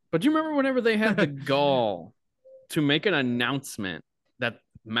true. But do you remember whenever they had the gall to make an announcement that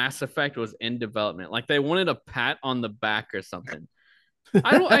Mass Effect was in development? Like they wanted a pat on the back or something.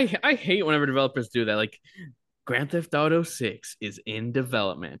 I hate whenever developers do that. Like Grand Theft Auto 6 is in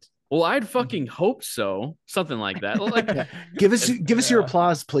development. Well, I'd fucking hope so. Something like that. Like, give us your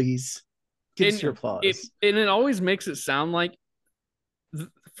applause, please. Give us your applause. It always makes it sound like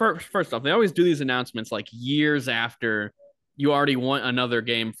first off, they always do these announcements like years after you already want another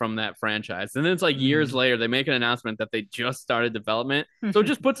game from that franchise. And then it's like years later, they make an announcement that they just started development. So it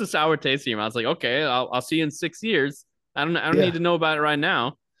just puts a sour taste in your mouth. It's like, okay, I'll see you in 6 years. I don't need to know about it right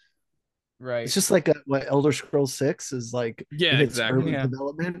now. Right. It's just like what Elder Scrolls 6 is like. Yeah, exactly. Early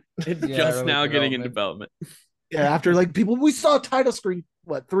development. It's just now getting in development. Yeah, after like we saw a title screen,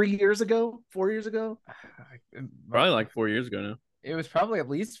 what, 3 years ago, 4 years ago? Probably like 4 years ago now. It was probably at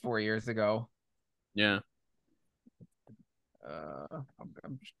least 4 years ago. Yeah.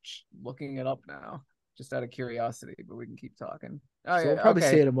 I'm looking it up now, just out of curiosity, but we can keep talking. Oh, so yeah, we'll probably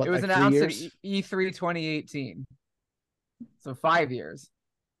see it in what, it was like announced at E3 2018. So 5 years.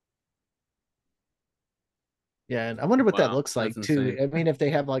 Yeah, and I wonder what that looks like too. Insane. I mean, if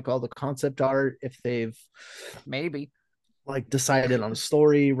they have like all the concept art, if they've maybe like decided on a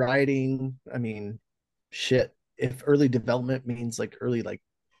story, writing. I mean, shit. If early development means like early like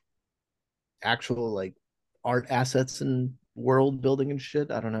actual like art assets and world building and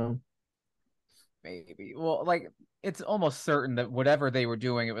shit, I don't know. Maybe. Well, like it's almost certain that whatever they were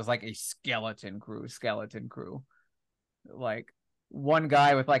doing, it was like a skeleton crew. Like one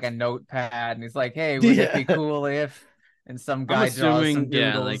guy with like a notepad, and he's like, "Hey, would it be cool if?" And some guy draws some doodles.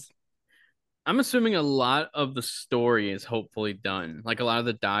 Yeah, like I'm assuming a lot of the story is hopefully done, like a lot of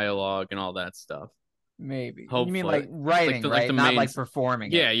the dialogue and all that stuff. Maybe. Hopefully. You mean like writing, right? Like not like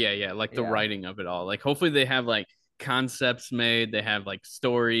performing. Yeah, like the writing of it all. Like hopefully they have like concepts made, they have like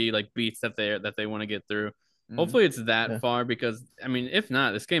story, like beats that they want to get through. Hopefully it's that far, because I mean, if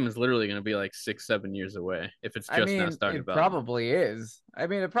not, this game is literally going to be like 6-7 years away if it's just now starting. It probably is. I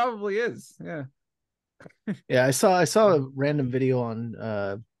mean, it probably is. Yeah. Yeah, I saw a random video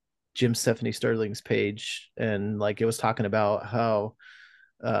on Jim Stephanie Sterling's page, and like it was talking about how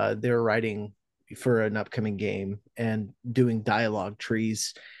they were writing for an upcoming game and doing dialogue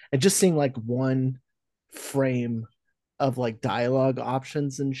trees and just seeing like one frame of like dialogue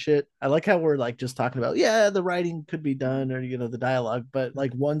options and shit. I like how we're like just talking about, yeah, the writing could be done, or the dialogue, but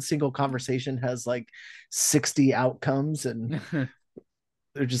like one single conversation has like 60 outcomes, and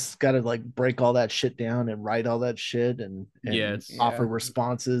they're just got to like break all that shit down and write all that shit and offer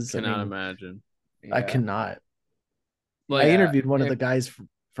responses. Cannot imagine. I cannot. Like, I interviewed one of the guys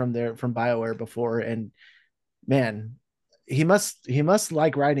from BioWare before, and man, he must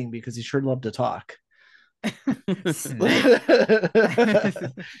like writing, because he sure loved to talk. That's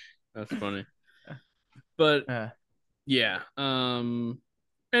funny. But yeah.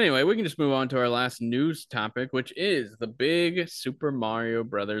 Anyway, we can just move on to our last news topic, which is the big Super Mario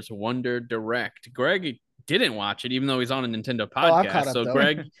Brothers Wonder Direct. Greg didn't watch it, even though he's on a Nintendo podcast. So,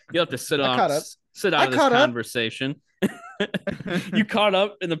 Greg, you'll have to sit out of this conversation. You caught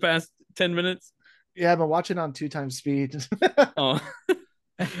up in the past 10 minutes? Yeah, I've been watching on 2x speed.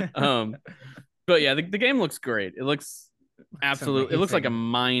 But yeah, the game looks great. It looks absolutely. It looks like a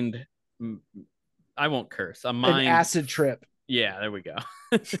I won't curse. A An mind acid trip. Yeah, there we go.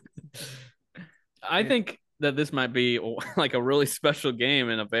 I think that this might be like a really special game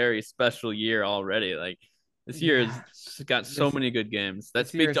in a very special year already. Like this year has got so many good games that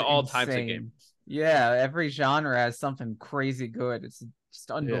speak to all types of games. Yeah, every genre has something crazy good. It's just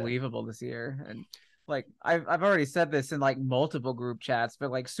unbelievable this year. And like I've already said this in like multiple group chats,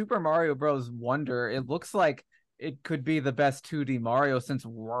 but like Super Mario Bros. Wonder, it looks like it could be the best 2D Mario since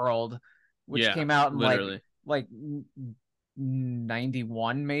World, which came out in literally. like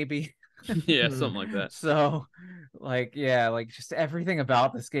 91 maybe. Yeah, something like that. So like just everything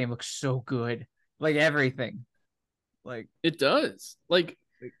about this game looks so good. Like everything. Like it does. Like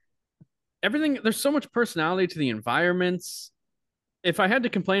everything, there's so much personality to the environments. If I had to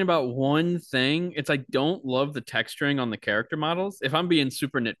complain about one thing, it's I don't love the texturing on the character models. If I'm being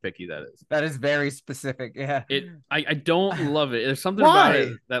super nitpicky, that is. That is very specific. Yeah. I don't love it. There's something about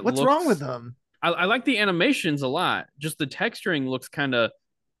it that What's wrong with them? I like the animations a lot. Just the texturing looks kind of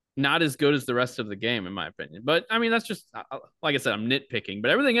not as good as the rest of the game, in my opinion. But I mean, that's just like I said, I'm nitpicking. But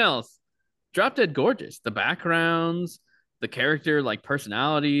everything else, drop dead gorgeous. The backgrounds, the character like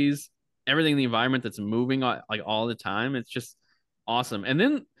personalities, everything in the environment that's moving like all the time. It's just awesome. And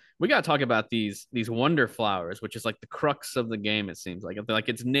then we got to talk about these wonder flowers, which is like the crux of the game. It seems like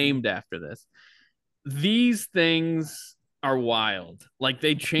it's named after this. These things are wild. Like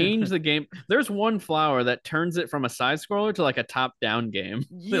they change the game. There's one flower that turns it from a side scroller to like a top down game.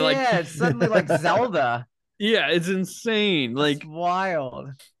 Yeah, it's suddenly like Zelda. Yeah, it's insane. Like it's wild.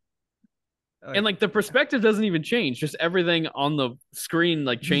 And like the perspective doesn't even change. Just everything on the screen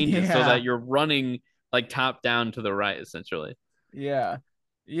like changes so that you're running like top down to the right, essentially. Yeah.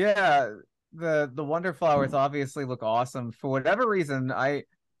 Yeah. The Wonder Flowers obviously look awesome. For whatever reason,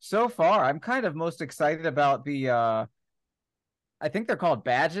 so far I'm kind of most excited about the I think they're called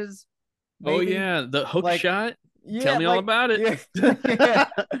badges. Maybe. Oh yeah, the hook shot. Tell me all about it.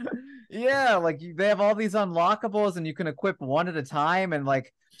 Yeah, like they have all these unlockables and you can equip one at a time, and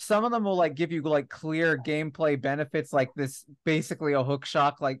like some of them will like give you like clear gameplay benefits, like this basically a hook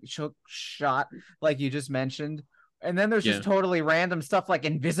shot like you just mentioned. And then there's just totally random stuff like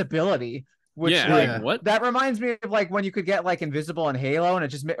invisibility, which what? That reminds me of like when you could get like invisible in Halo,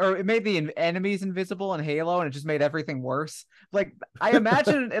 and it made the enemies invisible in Halo, and it just made everything worse. Like I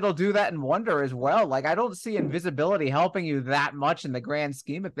imagine it'll do that in Wonder as well. Like I don't see invisibility helping you that much in the grand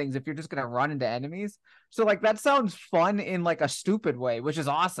scheme of things if you're just gonna run into enemies. So like that sounds fun in like a stupid way, which is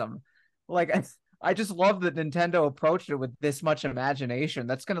awesome. Like I just love that Nintendo approached it with this much imagination.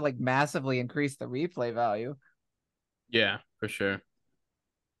 That's gonna like massively increase the replay value. Yeah, for sure.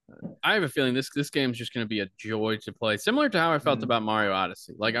 I have a feeling this game's just going to be a joy to play, similar to how I felt about Mario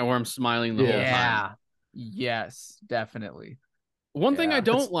Odyssey, like where I'm smiling the whole time. Yeah, yes, definitely. One thing I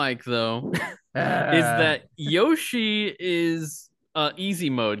don't like though is that Yoshi is an easy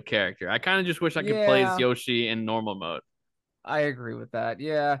mode character. I kind of just wish I could play as Yoshi in normal mode. I agree with that.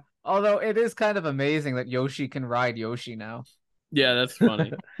 Yeah, although it is kind of amazing that Yoshi can ride Yoshi now. Yeah, that's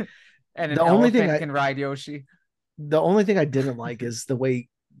funny. And an elephant can ride Yoshi. The only thing I didn't like is the way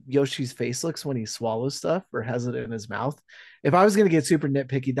Yoshi's face looks when he swallows stuff or has it in his mouth. If I was going to get super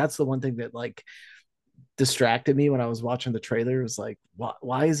nitpicky, that's the one thing that like distracted me when I was watching the trailer. It was like,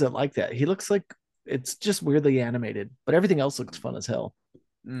 why is it like that? He looks like it's just weirdly animated, but everything else looks fun as hell.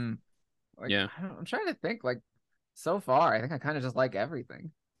 Like, I'm trying to think. Like so far, I think I kind of just like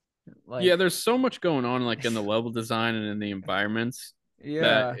everything. Like, yeah, there's so much going on, like in the level design and in the environments.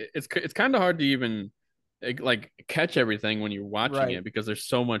 Yeah, it's kind of hard to even like catch everything when you're watching it because there's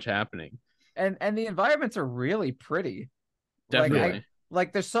so much happening. And the environments are really pretty. Definitely.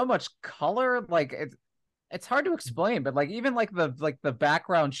 Like there's so much color. Like it's hard to explain, but like even like the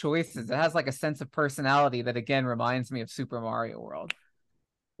background choices, it has like a sense of personality that again reminds me of Super Mario World.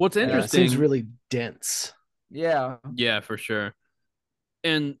 What's interesting? It seems really dense. Yeah. Yeah, for sure.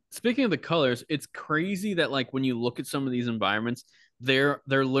 And speaking of the colors, it's crazy that like when you look at some of these environments, they're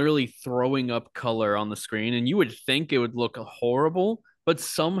literally throwing up color on the screen, and you would think it would look horrible, but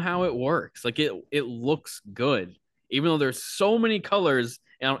somehow it works. Like it looks good, even though there's so many colors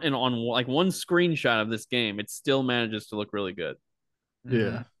and on like one screenshot of this game, it still manages to look really good.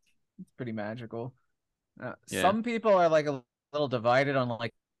 Yeah, it's pretty magical. Some people are like a little divided on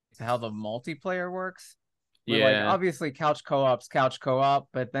like how the multiplayer works. Like obviously couch co-op,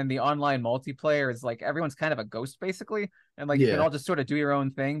 but then the online multiplayer is like everyone's kind of a ghost basically, and like you can all just sort of do your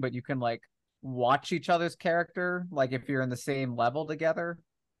own thing, but you can like watch each other's character, like if you're in the same level together,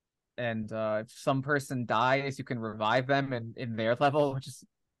 and if some person dies, you can revive them in their level, which is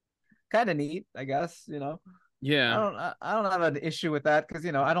kind of neat, I guess, you know. Yeah. I don't have an issue with that because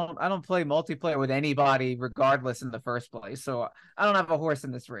I don't play multiplayer with anybody regardless in the first place. So I don't have a horse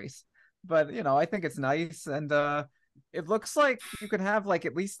in this race. But I think it's nice, and it looks like you can have like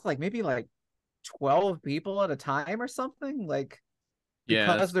at least like maybe like 12 people at a time or something, like Yeah,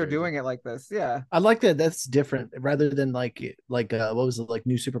 because that's they're crazy. doing it like this. Yeah. I like that. That's different rather than like what was it, like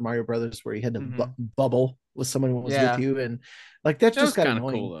New Super Mario Brothers, where you had to bubble with someone who was with Yeah. you, and like that That was just got kind of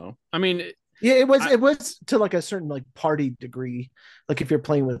annoying. cool though. I mean, Yeah, it was to like a certain like party degree. Like if you're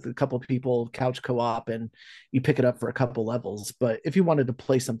playing with a couple of people, couch co-op, and you pick it up for a couple levels. But if you wanted to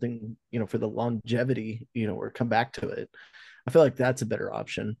play something, for the longevity, or come back to it, I feel like that's a better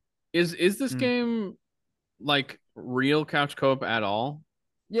option. is this game like real couch co-op at all?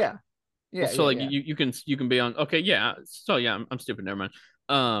 Yeah. Well, Yeah. so Yeah. like Yeah. you can be on. Okay, yeah. So yeah, I'm stupid. Never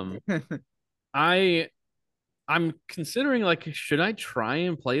mind. I I'm considering like should I try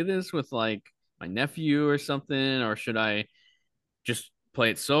and play this with like my nephew or something, or should I just play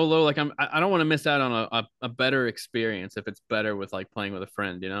it solo? Like I don't want to miss out on a better experience if it's better with like playing with a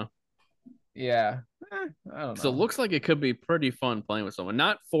friend, you know? Yeah. I don't So it know. looks like it could be pretty fun playing with someone,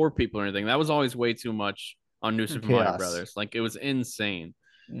 not four people or anything. That was always way too much on New Super Mario Chaos. Brothers. Like it was insane.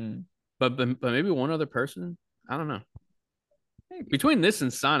 Mm. But maybe one other person. I don't know. Maybe. Between this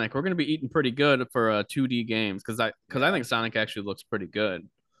and Sonic, we're gonna be eating pretty good for 2D games because I think Yeah. Sonic actually looks pretty good.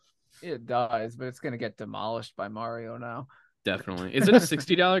 It does, but it's gonna get demolished by Mario now. Definitely. Is it a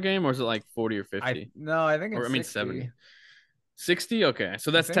 $60 game or is it like 40 or 50? I think Or it's I mean 60. 70. 60? Okay. So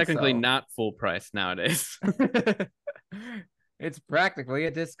I that's think technically so. not full price nowadays. It's practically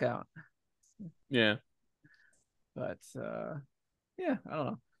a discount. Yeah. But yeah, I don't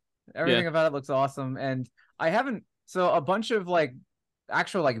know. Yeah. Everything about it looks awesome. And I haven't so a bunch of like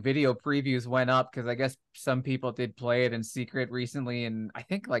actual like video previews went up because I guess some people did play it in secret recently, and I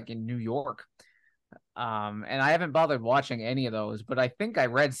think like in New York. And I haven't bothered watching any of those, but I think I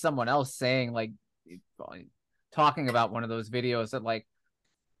read someone else saying like talking about one of those videos that like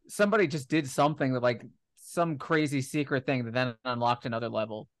somebody just did something that like some crazy secret thing that then unlocked another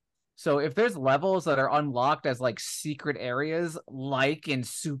level. So if there's levels that are unlocked as like secret areas, like in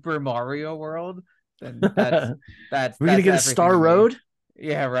Super Mario World, then that's We're gonna get a everything Star to me. Road.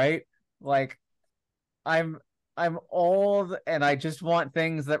 Yeah, right. Like I'm I'm old and I just want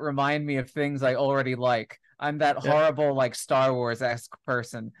things that remind me of things I already like. I'm that horrible like Star Wars-esque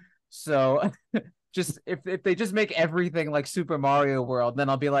person. So just if they just make everything like Super Mario World, then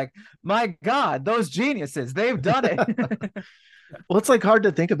I'll be like, my God, those geniuses, they've done it. Well, it's like hard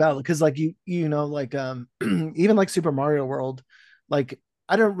to think about because like like even like Super Mario World, like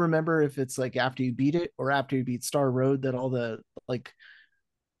I don't remember if it's like after you beat it or after you beat Star Road that all the like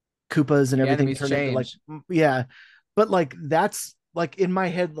Koopas and The everything enemies turn into like change. yeah, but like that's like in my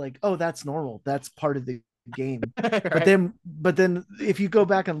head like, oh, that's normal, that's part of the game. But Right. then if you go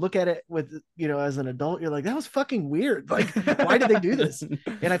back and look at it with as an adult, you're like, that was fucking weird. Like, why did they do this?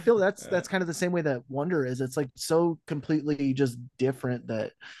 And I feel that's kind of the same way that Wonder is. It's like so completely just different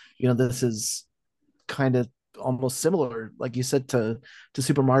that this is kind of almost similar, like you said, to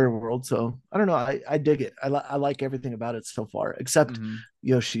Super Mario World. So I don't know. I dig it. I like everything about it so far, except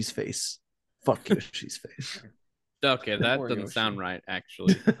Yoshi's face. Fuck Yoshi's face. Okay, that Poor doesn't sound Yoshi. right,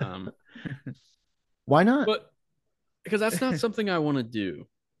 actually. Why not? But because that's not something I want to do.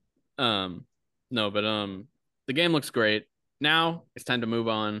 No, but the game looks great. Now it's time to move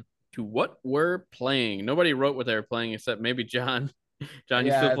on to what we're playing. Nobody wrote what they were playing except maybe John. John,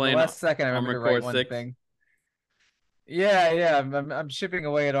 you still Yeah, the playing last second I remember to Armored write Core one 6? thing. Yeah. I'm chipping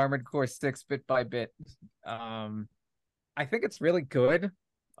away at Armored Core 6 bit by bit. I think it's really good.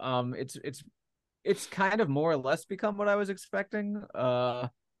 It's kind of more or less become what I was expecting.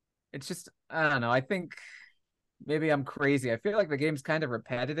 It's just I don't know. I think maybe I'm crazy. I feel like the game's kind of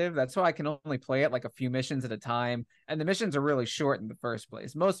repetitive. That's why I can only play it like a few missions at a time. And the missions are really short in the first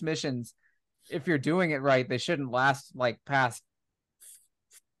place. Most missions, if you're doing it right, they shouldn't last like past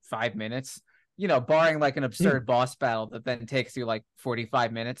 5 minutes. Barring like an absurd boss battle that then takes you like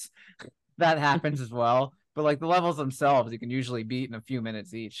 45 minutes. That happens as well. But like the levels themselves, you can usually beat in a few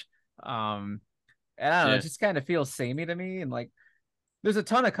minutes each. And I don't know, it Yeah. just kind of feels samey to me. And like there's a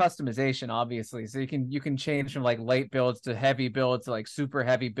ton of customization, obviously. So you can change from like light builds to heavy builds to like super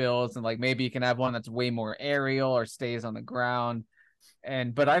heavy builds, and like maybe you can have one that's way more aerial or stays on the ground.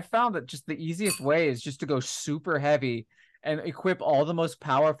 But I found that just the easiest way is just to go super heavy and equip all the most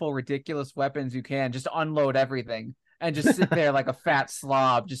powerful, ridiculous weapons you can. Just unload everything and just sit there like a fat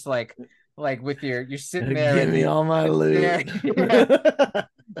slob, just like with you're sitting there Give and me all my loot. yeah,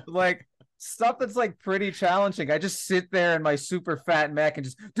 like stuff that's like pretty challenging, I just sit there in my super fat mech and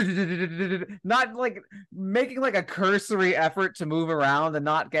just not like making like a cursory effort to move around and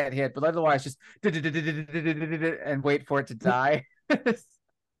not get hit, but otherwise just and wait for it to die. Like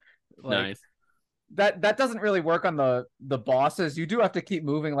Nice. that doesn't really work on the bosses. You do have to keep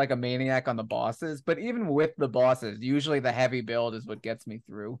moving like a maniac on the bosses, but even with the bosses, usually the heavy build is what gets me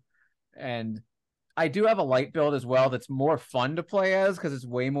through. And I do have a light build as well that's more fun to play as because it's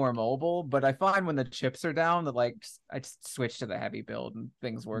way more mobile, but I find when the chips are down that like I just switch to the heavy build and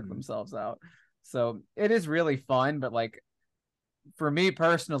things work themselves out. So it is really fun, but like for me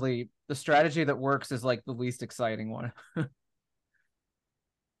personally, the strategy that works is like the least exciting one.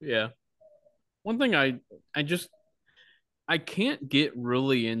 Yeah. One thing I can't get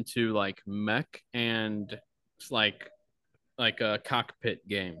really into like mech and like cockpit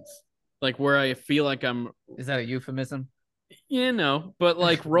games. Like where I feel like I'm Is that a euphemism? but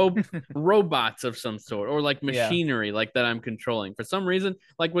like robots of some sort or like machinery like that I'm controlling. For some reason,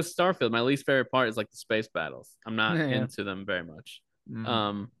 like with Starfield, my least favorite part is like the space battles. I'm not into them very much.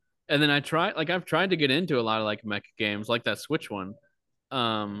 And then I've tried to get into a lot of like mech games, like that Switch one.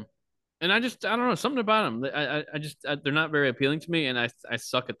 And I don't know, something about them. They're not very appealing to me, and I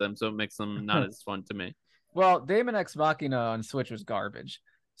suck at them, so it makes them not as fun to me. Well, Daemon X Machina on Switch was garbage.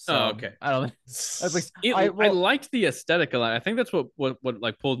 So okay. I don't. At least I liked the aesthetic a lot. I think that's what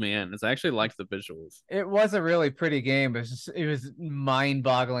like pulled me in. Is I actually liked the visuals. It was a really pretty game, but it was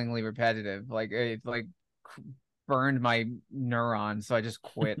mind-bogglingly repetitive. Like it burned my neurons, so I just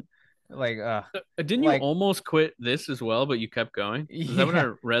quit. Like didn't you almost quit this as well, but you kept going? Is that what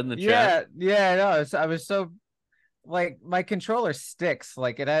I read in the chat? Yeah, no, I was so like my controller sticks.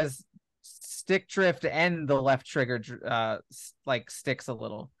 Like it has stick drift and the left trigger like sticks a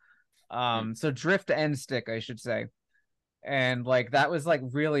little. So drift and stick, I should say. And like that was like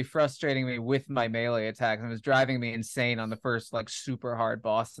really frustrating me with my melee attacks. It was driving me insane on the first like super hard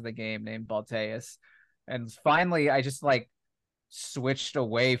boss of the game named Balteus. And finally I just like switched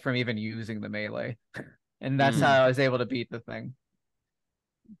away from even using the melee. And that's how I was able to beat the thing.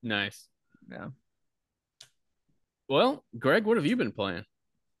 Nice. Yeah. Well, Greg, what have you been playing?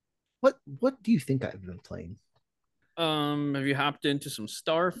 What do you think I've been playing? Have you hopped into some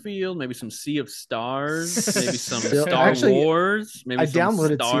Starfield, maybe some Sea of Stars, maybe some Star Wars? Maybe I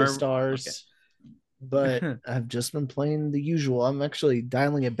downloaded Sea of Stars, but I've just been playing the usual. I'm actually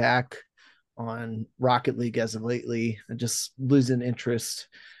dialing it back on Rocket League as of lately. I'm just losing interest.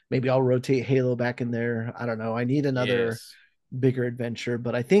 Maybe I'll rotate Halo back in there. I don't know. I need another bigger adventure,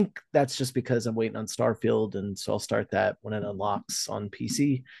 but I think that's just because I'm waiting on Starfield, and so I'll start that when it unlocks on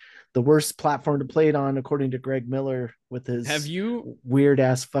PC. The worst platform to play it on, according to Greg Miller, with his weird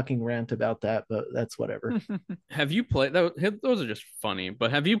ass fucking rant about that, but that's whatever. Have you played those are just funny,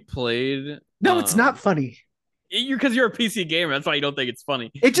 but have you played? No, it's not funny. Because you're a PC gamer, that's why you don't think it's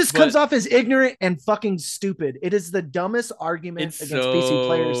funny. It just comes off as ignorant and fucking stupid. It is the dumbest argument against PC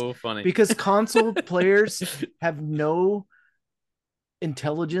players. Funny. Because console players have no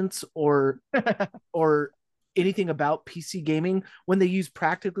intelligence or anything about PC gaming when they use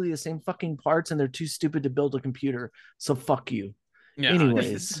practically the same fucking parts and they're too stupid to build a computer. So fuck you. Yeah,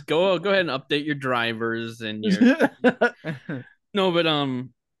 anyways, go ahead and update your drivers and your No, but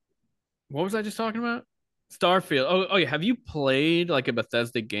what was I just talking about? Starfield. Oh yeah, have you played like a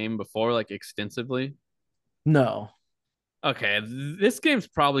Bethesda game before, like extensively? No. Okay, this game's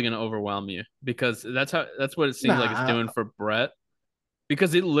probably going to overwhelm you because that's what it seems like it's doing for Brett.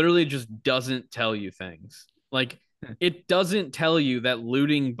 Because it literally just doesn't tell you things. Like it doesn't tell you that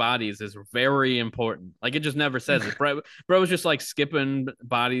looting bodies is very important. Like it just never says it. Brett was just like skipping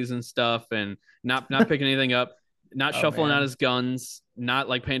bodies and stuff and not picking anything up, not shuffling out his guns, not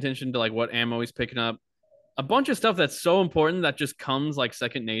like paying attention to like what ammo he's picking up. A bunch of stuff that's so important that just comes like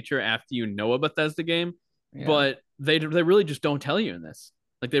second nature after you know a Bethesda game. Yeah. But they really just don't tell you in this.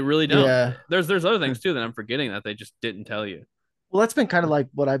 Like they really don't. Yeah. There's other things too that I'm forgetting that they just didn't tell you. Well, that's been kind of like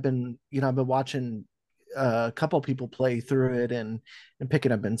what I've been watching a couple of people play through it and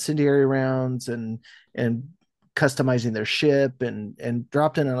picking up incendiary rounds and customizing their ship and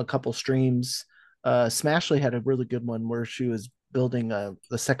dropped in on a couple streams. Smashley had a really good one where she was building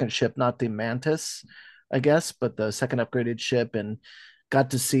the second ship, not the Mantis, I guess, but the second upgraded ship, and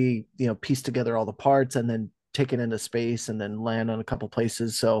got to see, piece together all the parts and then take it into space and then land on a couple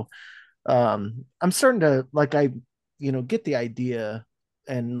places. So I'm starting to get the idea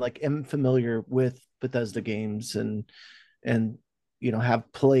and like am familiar with Bethesda games and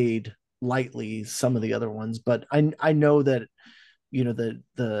have played lightly some of the other ones, but I know that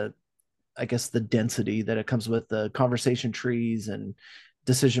I guess the density that it comes with, the conversation trees and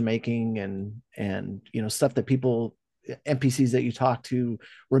decision making and stuff that people NPCs that you talk to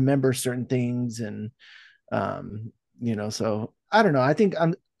remember certain things. And so I don't know. I think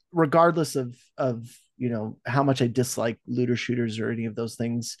I'm regardless of how much I dislike looter shooters or any of those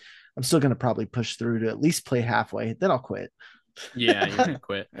things, I'm still going to probably push through to at least play halfway. Then I'll quit. Yeah, you're gonna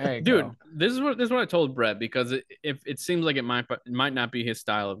quit. Dude, go. This is what I told Brett, because if it seems like it might not be his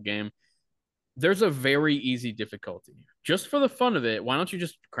style of game, there's a very easy difficulty. Just for the fun of it, why don't you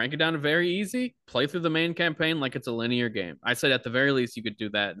just crank it down to very easy, play through the main campaign like it's a linear game? I said at the very least you could do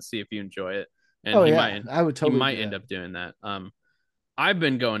that and see if you enjoy it. And I would totally he might end up doing that. I've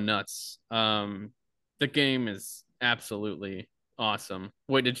been going nuts. The game is absolutely awesome.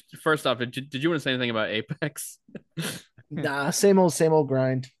 Wait, first off, did you want to say anything about Apex? Nah, same old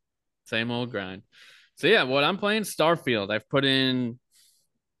grind. Same old grind. So yeah, what I'm playing, Starfield. I've put in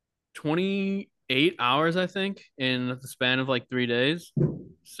 28 hours, I think, in the span of like 3 days.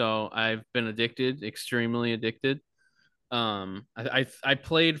 So I've been addicted, extremely addicted. I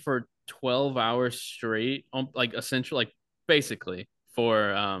played for 12 hours straight, like essentially, like basically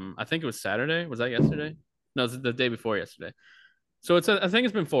for I think it was Saturday. Was that yesterday? No, it was the day before yesterday. So I think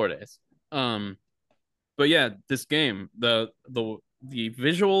it's been 4 days. But yeah, this game, the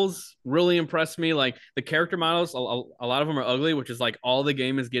visuals really impressed me. Like the character models, a lot of them are ugly, which is like all the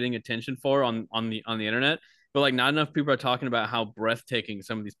game is getting attention for on the internet. But like not enough people are talking about how breathtaking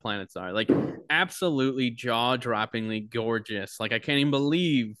some of these planets are. Like absolutely jaw-droppingly gorgeous. Like I can't even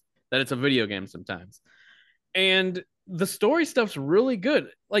believe that it's a video game sometimes. And the story stuff's really good.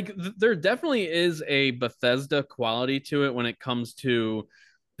 Like there definitely is a Bethesda quality to it when it comes to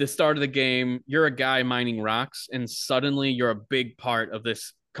the start of the game. You're a guy mining rocks, and suddenly you're a big part of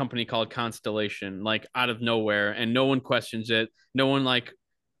this company called Constellation, like out of nowhere, and no one questions it. No one like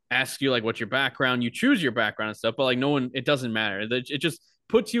asks you like what's your background. You choose your background and stuff, but like no one, it doesn't matter. It just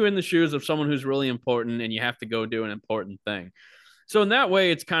puts you in the shoes of someone who's really important, and you have to go do an important thing. So in that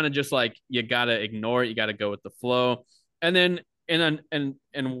way, it's kind of just like you gotta ignore it. You gotta go with the flow. And then and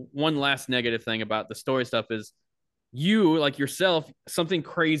one last negative thing about the story stuff is you, like yourself, something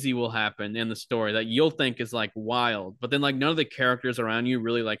crazy will happen in the story that you'll think is like wild, but then like none of the characters around you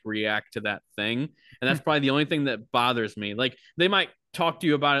really like react to that thing. And that's probably the only thing that bothers me. Like they might talk to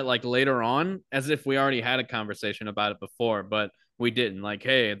you about it like later on as if we already had a conversation about it before, but we didn't. Like,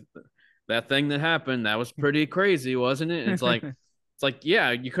 hey, that thing that happened, that was pretty crazy, wasn't it? And it's like,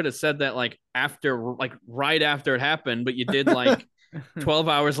 yeah, you could have said that like after, like right after it happened, but you did like 12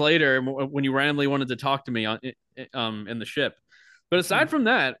 hours later when you randomly wanted to talk to me in the ship. But aside from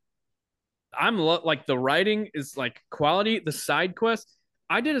that, like the writing is like quality. The side quest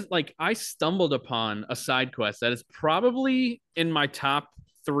I stumbled upon a side quest that is probably in my top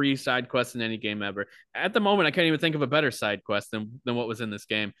 3 side quests in any game ever. At the moment, I can't even think of a better side quest than what was in this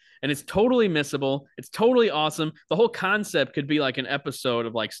game. And it's totally missable. It's totally awesome. The whole concept could be like an episode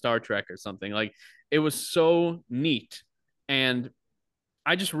of like Star Trek or something. Like it was so neat. And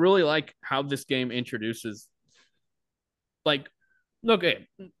I just really like how this game introduces like okay,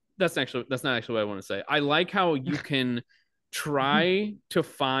 that's not actually what I want to say. I like how you can try to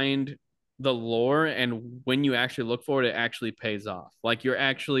find the lore, and when you actually look for it, it actually pays off. Like you're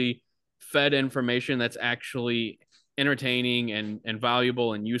actually fed information that's actually entertaining and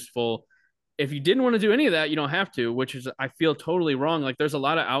valuable and useful. If you didn't want to do any of that, you don't have to, which is I feel totally wrong. Like there's a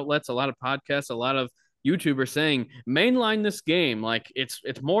lot of outlets, a lot of podcasts, a lot of YouTubers saying mainline this game. Like it's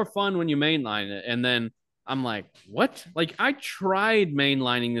more fun when you mainline it. And then I'm like, what? Like I tried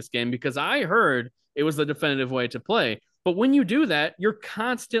mainlining this game because I heard it was the definitive way to play. But when you do that, you're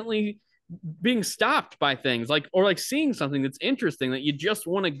constantly being stopped by things like or like seeing something that's interesting that you just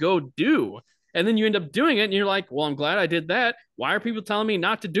want to go do. And then you end up doing it and you're like, well, I'm glad I did that. Why are people telling me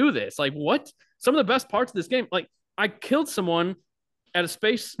not to do this? Like what? Some of the best parts of this game, like I killed someone at a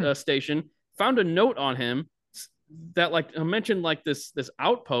space station, found a note on him that like I mentioned like this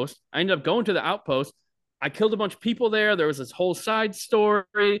outpost. I ended up going to the outpost. I killed a bunch of people there. There was this whole side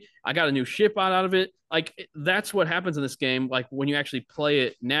story. I got a new ship out of it. Like that's what happens in this game. Like when you actually play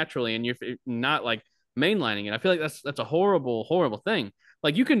it naturally and you're not like mainlining it. I feel like that's a horrible thing.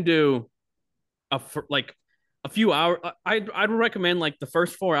 Like you can do a few hours. I'd recommend like the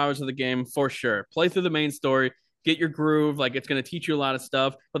first 4 hours of the game for sure. Play through the main story, get your groove. Like it's going to teach you a lot of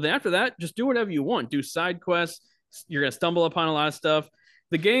stuff. But then after that, just do whatever you want. Do side quests. You're going to stumble upon a lot of stuff.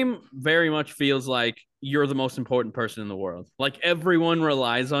 The game very much feels like you're the most important person in the world. Like everyone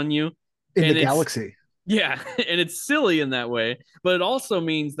relies on you in the galaxy. Yeah, and it's silly in that way, but it also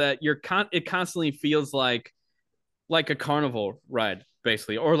means that it constantly feels like a carnival ride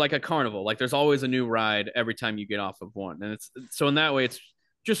basically, or like a carnival. Like there's always a new ride every time you get off of one. And it's so in that way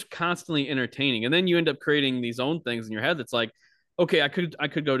just constantly entertaining. And then you end up creating these own things in your head that's like, okay, I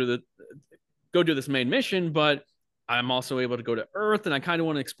could go do this main mission, but I'm also able to go to Earth, and I kind of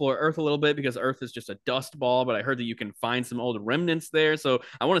want to explore Earth a little bit because Earth is just a dust ball, but I heard that you can find some old remnants there. So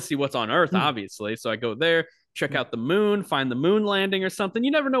I want to see what's on Earth, obviously. So I go there, check out the moon, find the moon landing or something.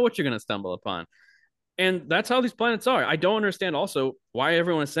 You never know what you're going to stumble upon. And that's how these planets are. I don't understand also why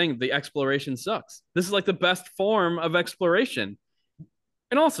everyone is saying the exploration sucks. This is like the best form of exploration.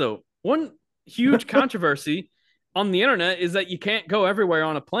 And also, one huge controversy on the internet is that you can't go everywhere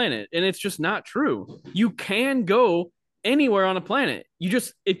on a planet, and it's just not true. You can go anywhere on a planet. You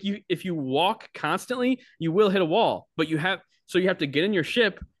just if you walk constantly, you will hit a wall, but you have to get in your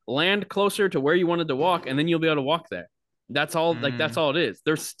ship, land closer to where you wanted to walk, and then you'll be able to walk there. That's all. Like that's all it is.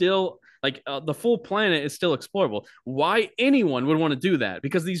 There's still like the full planet is still explorable. Why anyone would want to do that?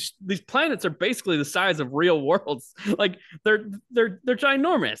 Because these planets are basically the size of real worlds. Like they're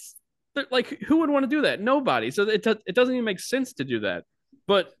ginormous. They're, like who would want to do that? Nobody. So it doesn't even make sense to do that.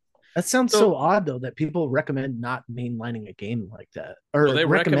 But that sounds so odd though that people recommend not mainlining a game like that, or they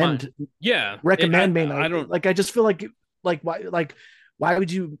recommend mainline. I don't like. I just feel like why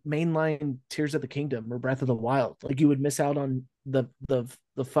would you mainline Tears of the Kingdom or Breath of the Wild? Like you would miss out on the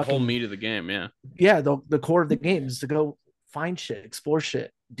fucking whole meat of the game. Yeah, the core of the game is to go find shit, explore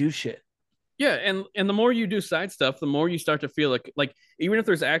shit, do shit. Yeah, and the more you do side stuff, the more you start to feel like even if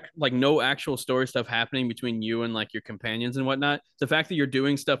there's no actual story stuff happening between you and like your companions and whatnot, the fact that you're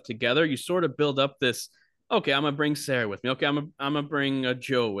doing stuff together, you sort of build up this. Okay, I'm gonna bring Sarah with me. Okay, I'm gonna bring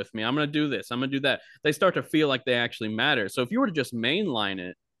Joe with me. I'm gonna do this. I'm gonna do that. They start to feel like they actually matter. So if you were to just mainline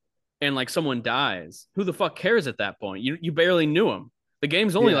it and like someone dies, who the fuck cares at that point? You barely knew him. The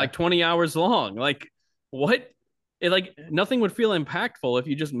game's only like 20 hours long. Like what? It like nothing would feel impactful if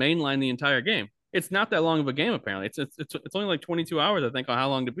you just mainline the entire game. It's not that long of a game apparently. It's only like 22 hours I think on How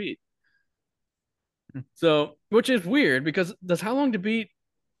Long to Beat. So, which is weird because does How Long to Beat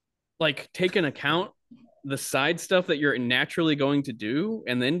like take into account the side stuff that you're naturally going to do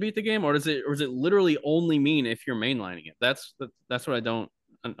and then beat the game, or does it literally only mean if you're mainlining it? That's what I don't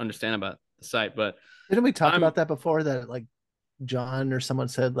understand about the site. But didn't we talk about that before? That like John or someone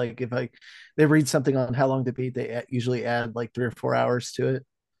said like if they read something on How Long to Beat, they usually add like 3 or 4 hours to it.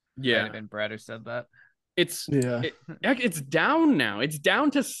 Yeah, and Brad who said that. It's down now. It's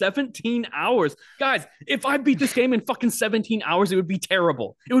down to 17 hours. Guys, if I beat this game in fucking 17 hours, it would be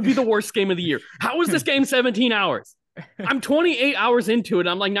terrible. It would be the worst game of the year. How is this game 17 hours? I'm 28 hours into it.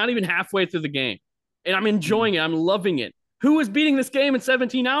 I'm like not even halfway through the game. And I'm enjoying it. I'm loving it. Who is beating this game in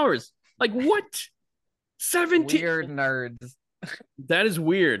 17 hours? Like what? 17 weird nerds. That is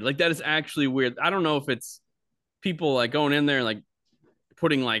weird. Like that is actually weird. I don't know if it's people like going in there and like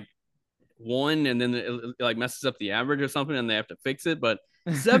putting like one and then it like messes up the average or something and they have to fix it, but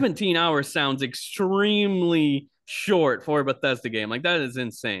 17 hours sounds extremely short for a Bethesda game. Like that is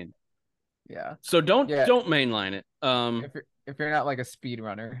insane. Yeah. So don't mainline it. If you're not like a speed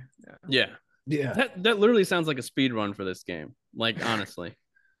runner. Yeah. That literally sounds like a speed run for this game. Like honestly.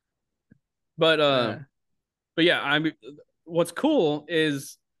 But yeah, what's cool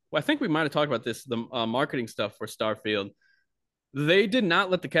is I think we might have talked about this, the marketing stuff for Starfield. They did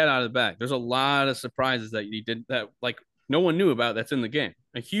not let the cat out of the bag. There's a lot of surprises that you did that like no one knew about that's in the game.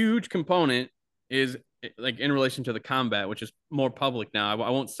 A huge component is like in relation to the combat, which is more public now. I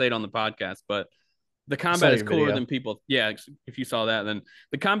won't say it on the podcast, but the combat is cooler than people. Yeah, if you saw that, then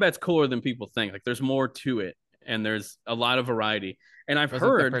the combat's cooler than people think. Like there's more to it, and there's a lot of variety. And I've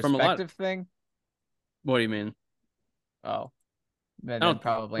heard from a lot of thing. What do you mean? Oh, then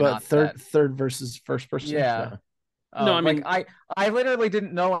probably but not third versus first person. Yeah. No, I mean, I literally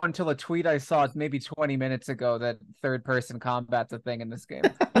didn't know until a tweet I saw maybe 20 minutes ago that third person combat's a thing in this game.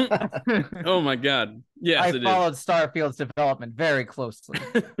 Oh my god! Yes, I followed Starfield's development very closely.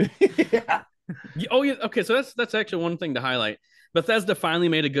 Yeah. Oh yeah. Okay, so that's actually one thing to highlight. Bethesda finally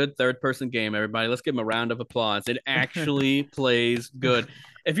made a good third person game. Everybody, let's give them a round of applause. It actually plays good.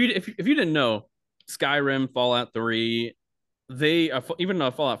 If you didn't know, Skyrim, Fallout 3. They even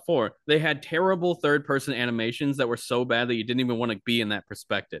Fallout 4, they had terrible third-person animations that were so bad that you didn't even want to be in that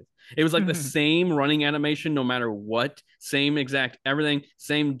perspective. It was like the same running animation, no matter what, same exact everything,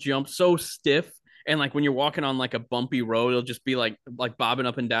 same jump, so stiff. And like when you're walking on like a bumpy road, it'll just be like bobbing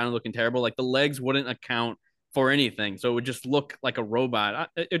up and down and looking terrible. Like the legs wouldn't account for anything, so it would just look like a robot.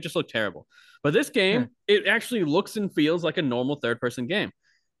 It just looked terrible. But this game, it actually looks and feels like a normal third-person game.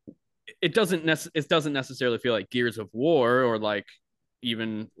 It doesn't necessarily feel like Gears of War or like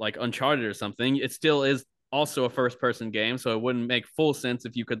even like Uncharted or something. It still is also a first person game, so it wouldn't make full sense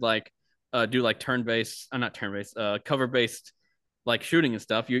if you could like do like cover based like shooting and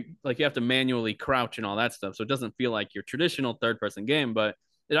stuff, you have to manually crouch and all that stuff. So it doesn't feel like your traditional third person game, but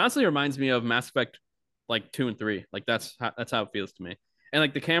it honestly reminds me of Mass Effect like 2 and 3. Like that's how it feels to me. And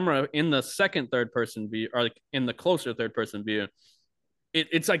like the camera in the second third person view, or like in the closer third person view,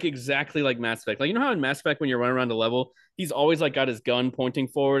 it's like exactly like Mass Effect. Like, you know how in Mass Effect when you're running around a level, he's always like got his gun pointing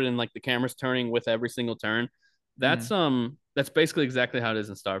forward and like the camera's turning with every single turn. That's basically exactly how it is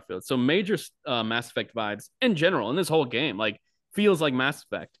in Starfield. So major Mass Effect vibes in general in this whole game, like feels like Mass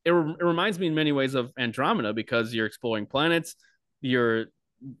Effect. It reminds me in many ways of Andromeda because you're exploring planets, your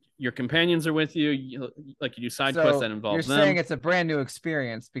companions are with you, like you do side quests that involve them. You're saying it's a brand new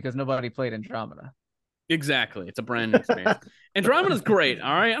experience because nobody played Andromeda. Exactly. It's a brand new experience. Andromeda's great.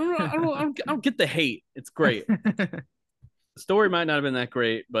 All right. I don't get the hate. It's great. The story might not have been that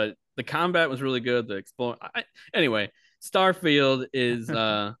great, but the combat was really good. Anyway, Starfield is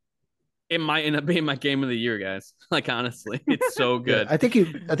it might end up being my game of the year, guys. Like, honestly, it's so good. Yeah, I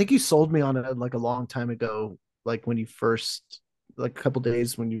think you sold me on it like a long time ago, like when you first, like a couple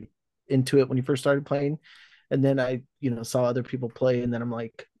days when you into it when you first started playing, and then I saw other people play, and then I'm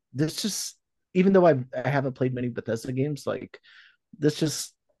like, this just, even though I haven't played many Bethesda games, like this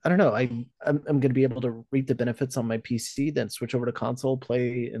just, I don't know, I'm going to be able to reap the benefits on my PC, then switch over to console,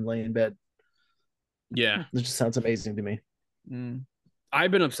 play, and lay in bed. Yeah, this just sounds amazing to me.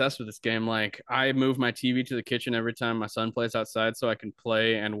 I've been obsessed with this game. Like, I move my TV to the kitchen every time my son plays outside so I can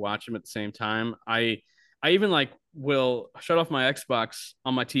play and watch him at the same time. I even like will shut off my Xbox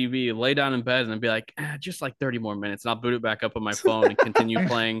on my TV, lay down in bed, and be like, just like 30 more minutes, and I'll boot it back up on my phone and continue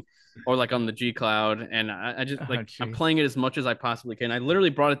playing, or like on the G Cloud. And I just I'm playing it as much as I possibly can. I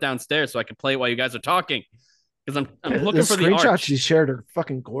literally brought it downstairs so I could play it while you guys are talking, because I'm looking for the screenshots you shared are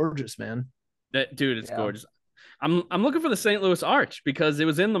fucking gorgeous, man. Dude, it's gorgeous. I'm looking for the St. Louis Arch because it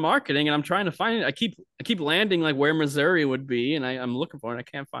was in the marketing, and I'm trying to find it. I keep landing like where Missouri would be, and I'm looking for it. I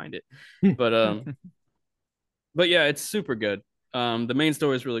can't find it, but yeah, it's super good. The main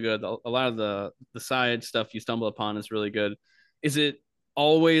story is really good. A lot of the side stuff you stumble upon is really good. Is it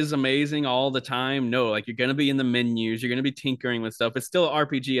always amazing all the time? No, like you're gonna be in the menus, you're gonna be tinkering with stuff. It's still an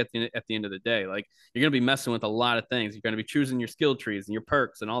RPG at the end of the day. Like, you're gonna be messing with a lot of things. You're gonna be choosing your skill trees and your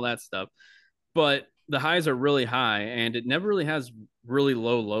perks and all that stuff. But the highs are really high, and it never really has really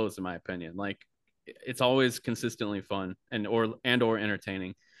low lows, in my opinion. Like, it's always consistently fun and or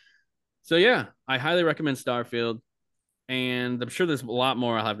entertaining. So yeah, I highly recommend Starfield, and I'm sure there's a lot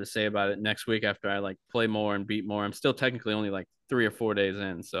more I'll have to say about it next week after I like play more and beat more. I'm still technically only like 3 or 4 days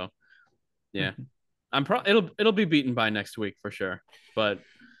in, so yeah, it'll be beaten by next week for sure. But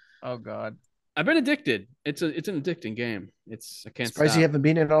oh god, I've been addicted. It's an addicting game. I can't surprised you haven't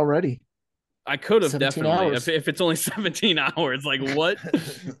been it already. I could have definitely if it's only 17 hours. Like, what?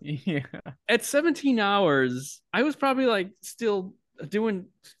 Yeah. At 17 hours, I was probably like still doing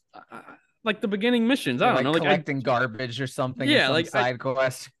like the beginning missions. I don't know, like collecting garbage or something. Yeah, like side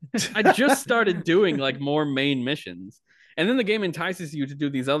quest. I just started doing like more main missions, and then the game entices you to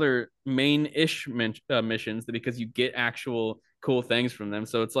do these other main-ish missions because you get actual cool things from them.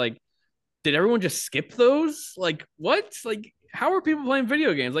 So it's like, did everyone just skip those? Like, what? Like, how are people playing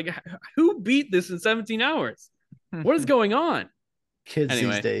video games? Like, who beat this in 17 hours? What is going on? Kids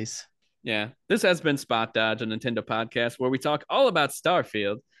these days. Yeah. This has been Spot Dodge, a Nintendo podcast where we talk all about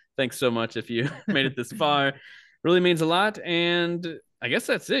Starfield. Thanks so much if you made it this far. Really means a lot. And I guess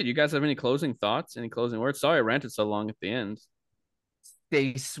that's it. You guys have any closing thoughts? Any closing words? Sorry I ranted so long at the end.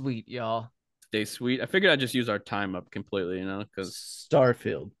 Stay sweet, y'all. Stay sweet. I figured I'd just use our time up completely, because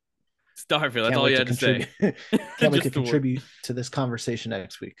Starfield. That's all you had to say. Can't wait to contribute to this conversation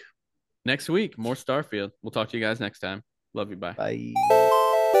next week. Next week, more Starfield. We'll talk to you guys next time. Love you. Bye. Bye.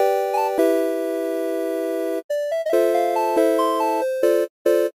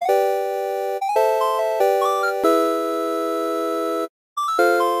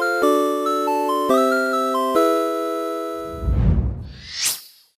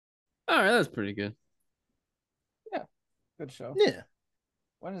 All right, that's pretty good. Yeah, good show. Yeah.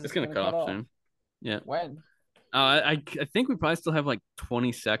 When is it's gonna cut off soon? Yeah. When? I think we probably still have like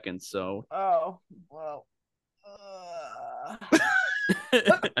 20 seconds. So. Oh well.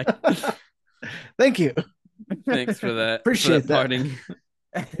 Thank you. Thanks for that. Appreciate that.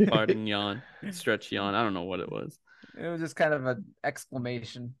 Parting yawn, stretch yawn. I don't know what it was. It was just kind of an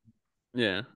exclamation. Yeah.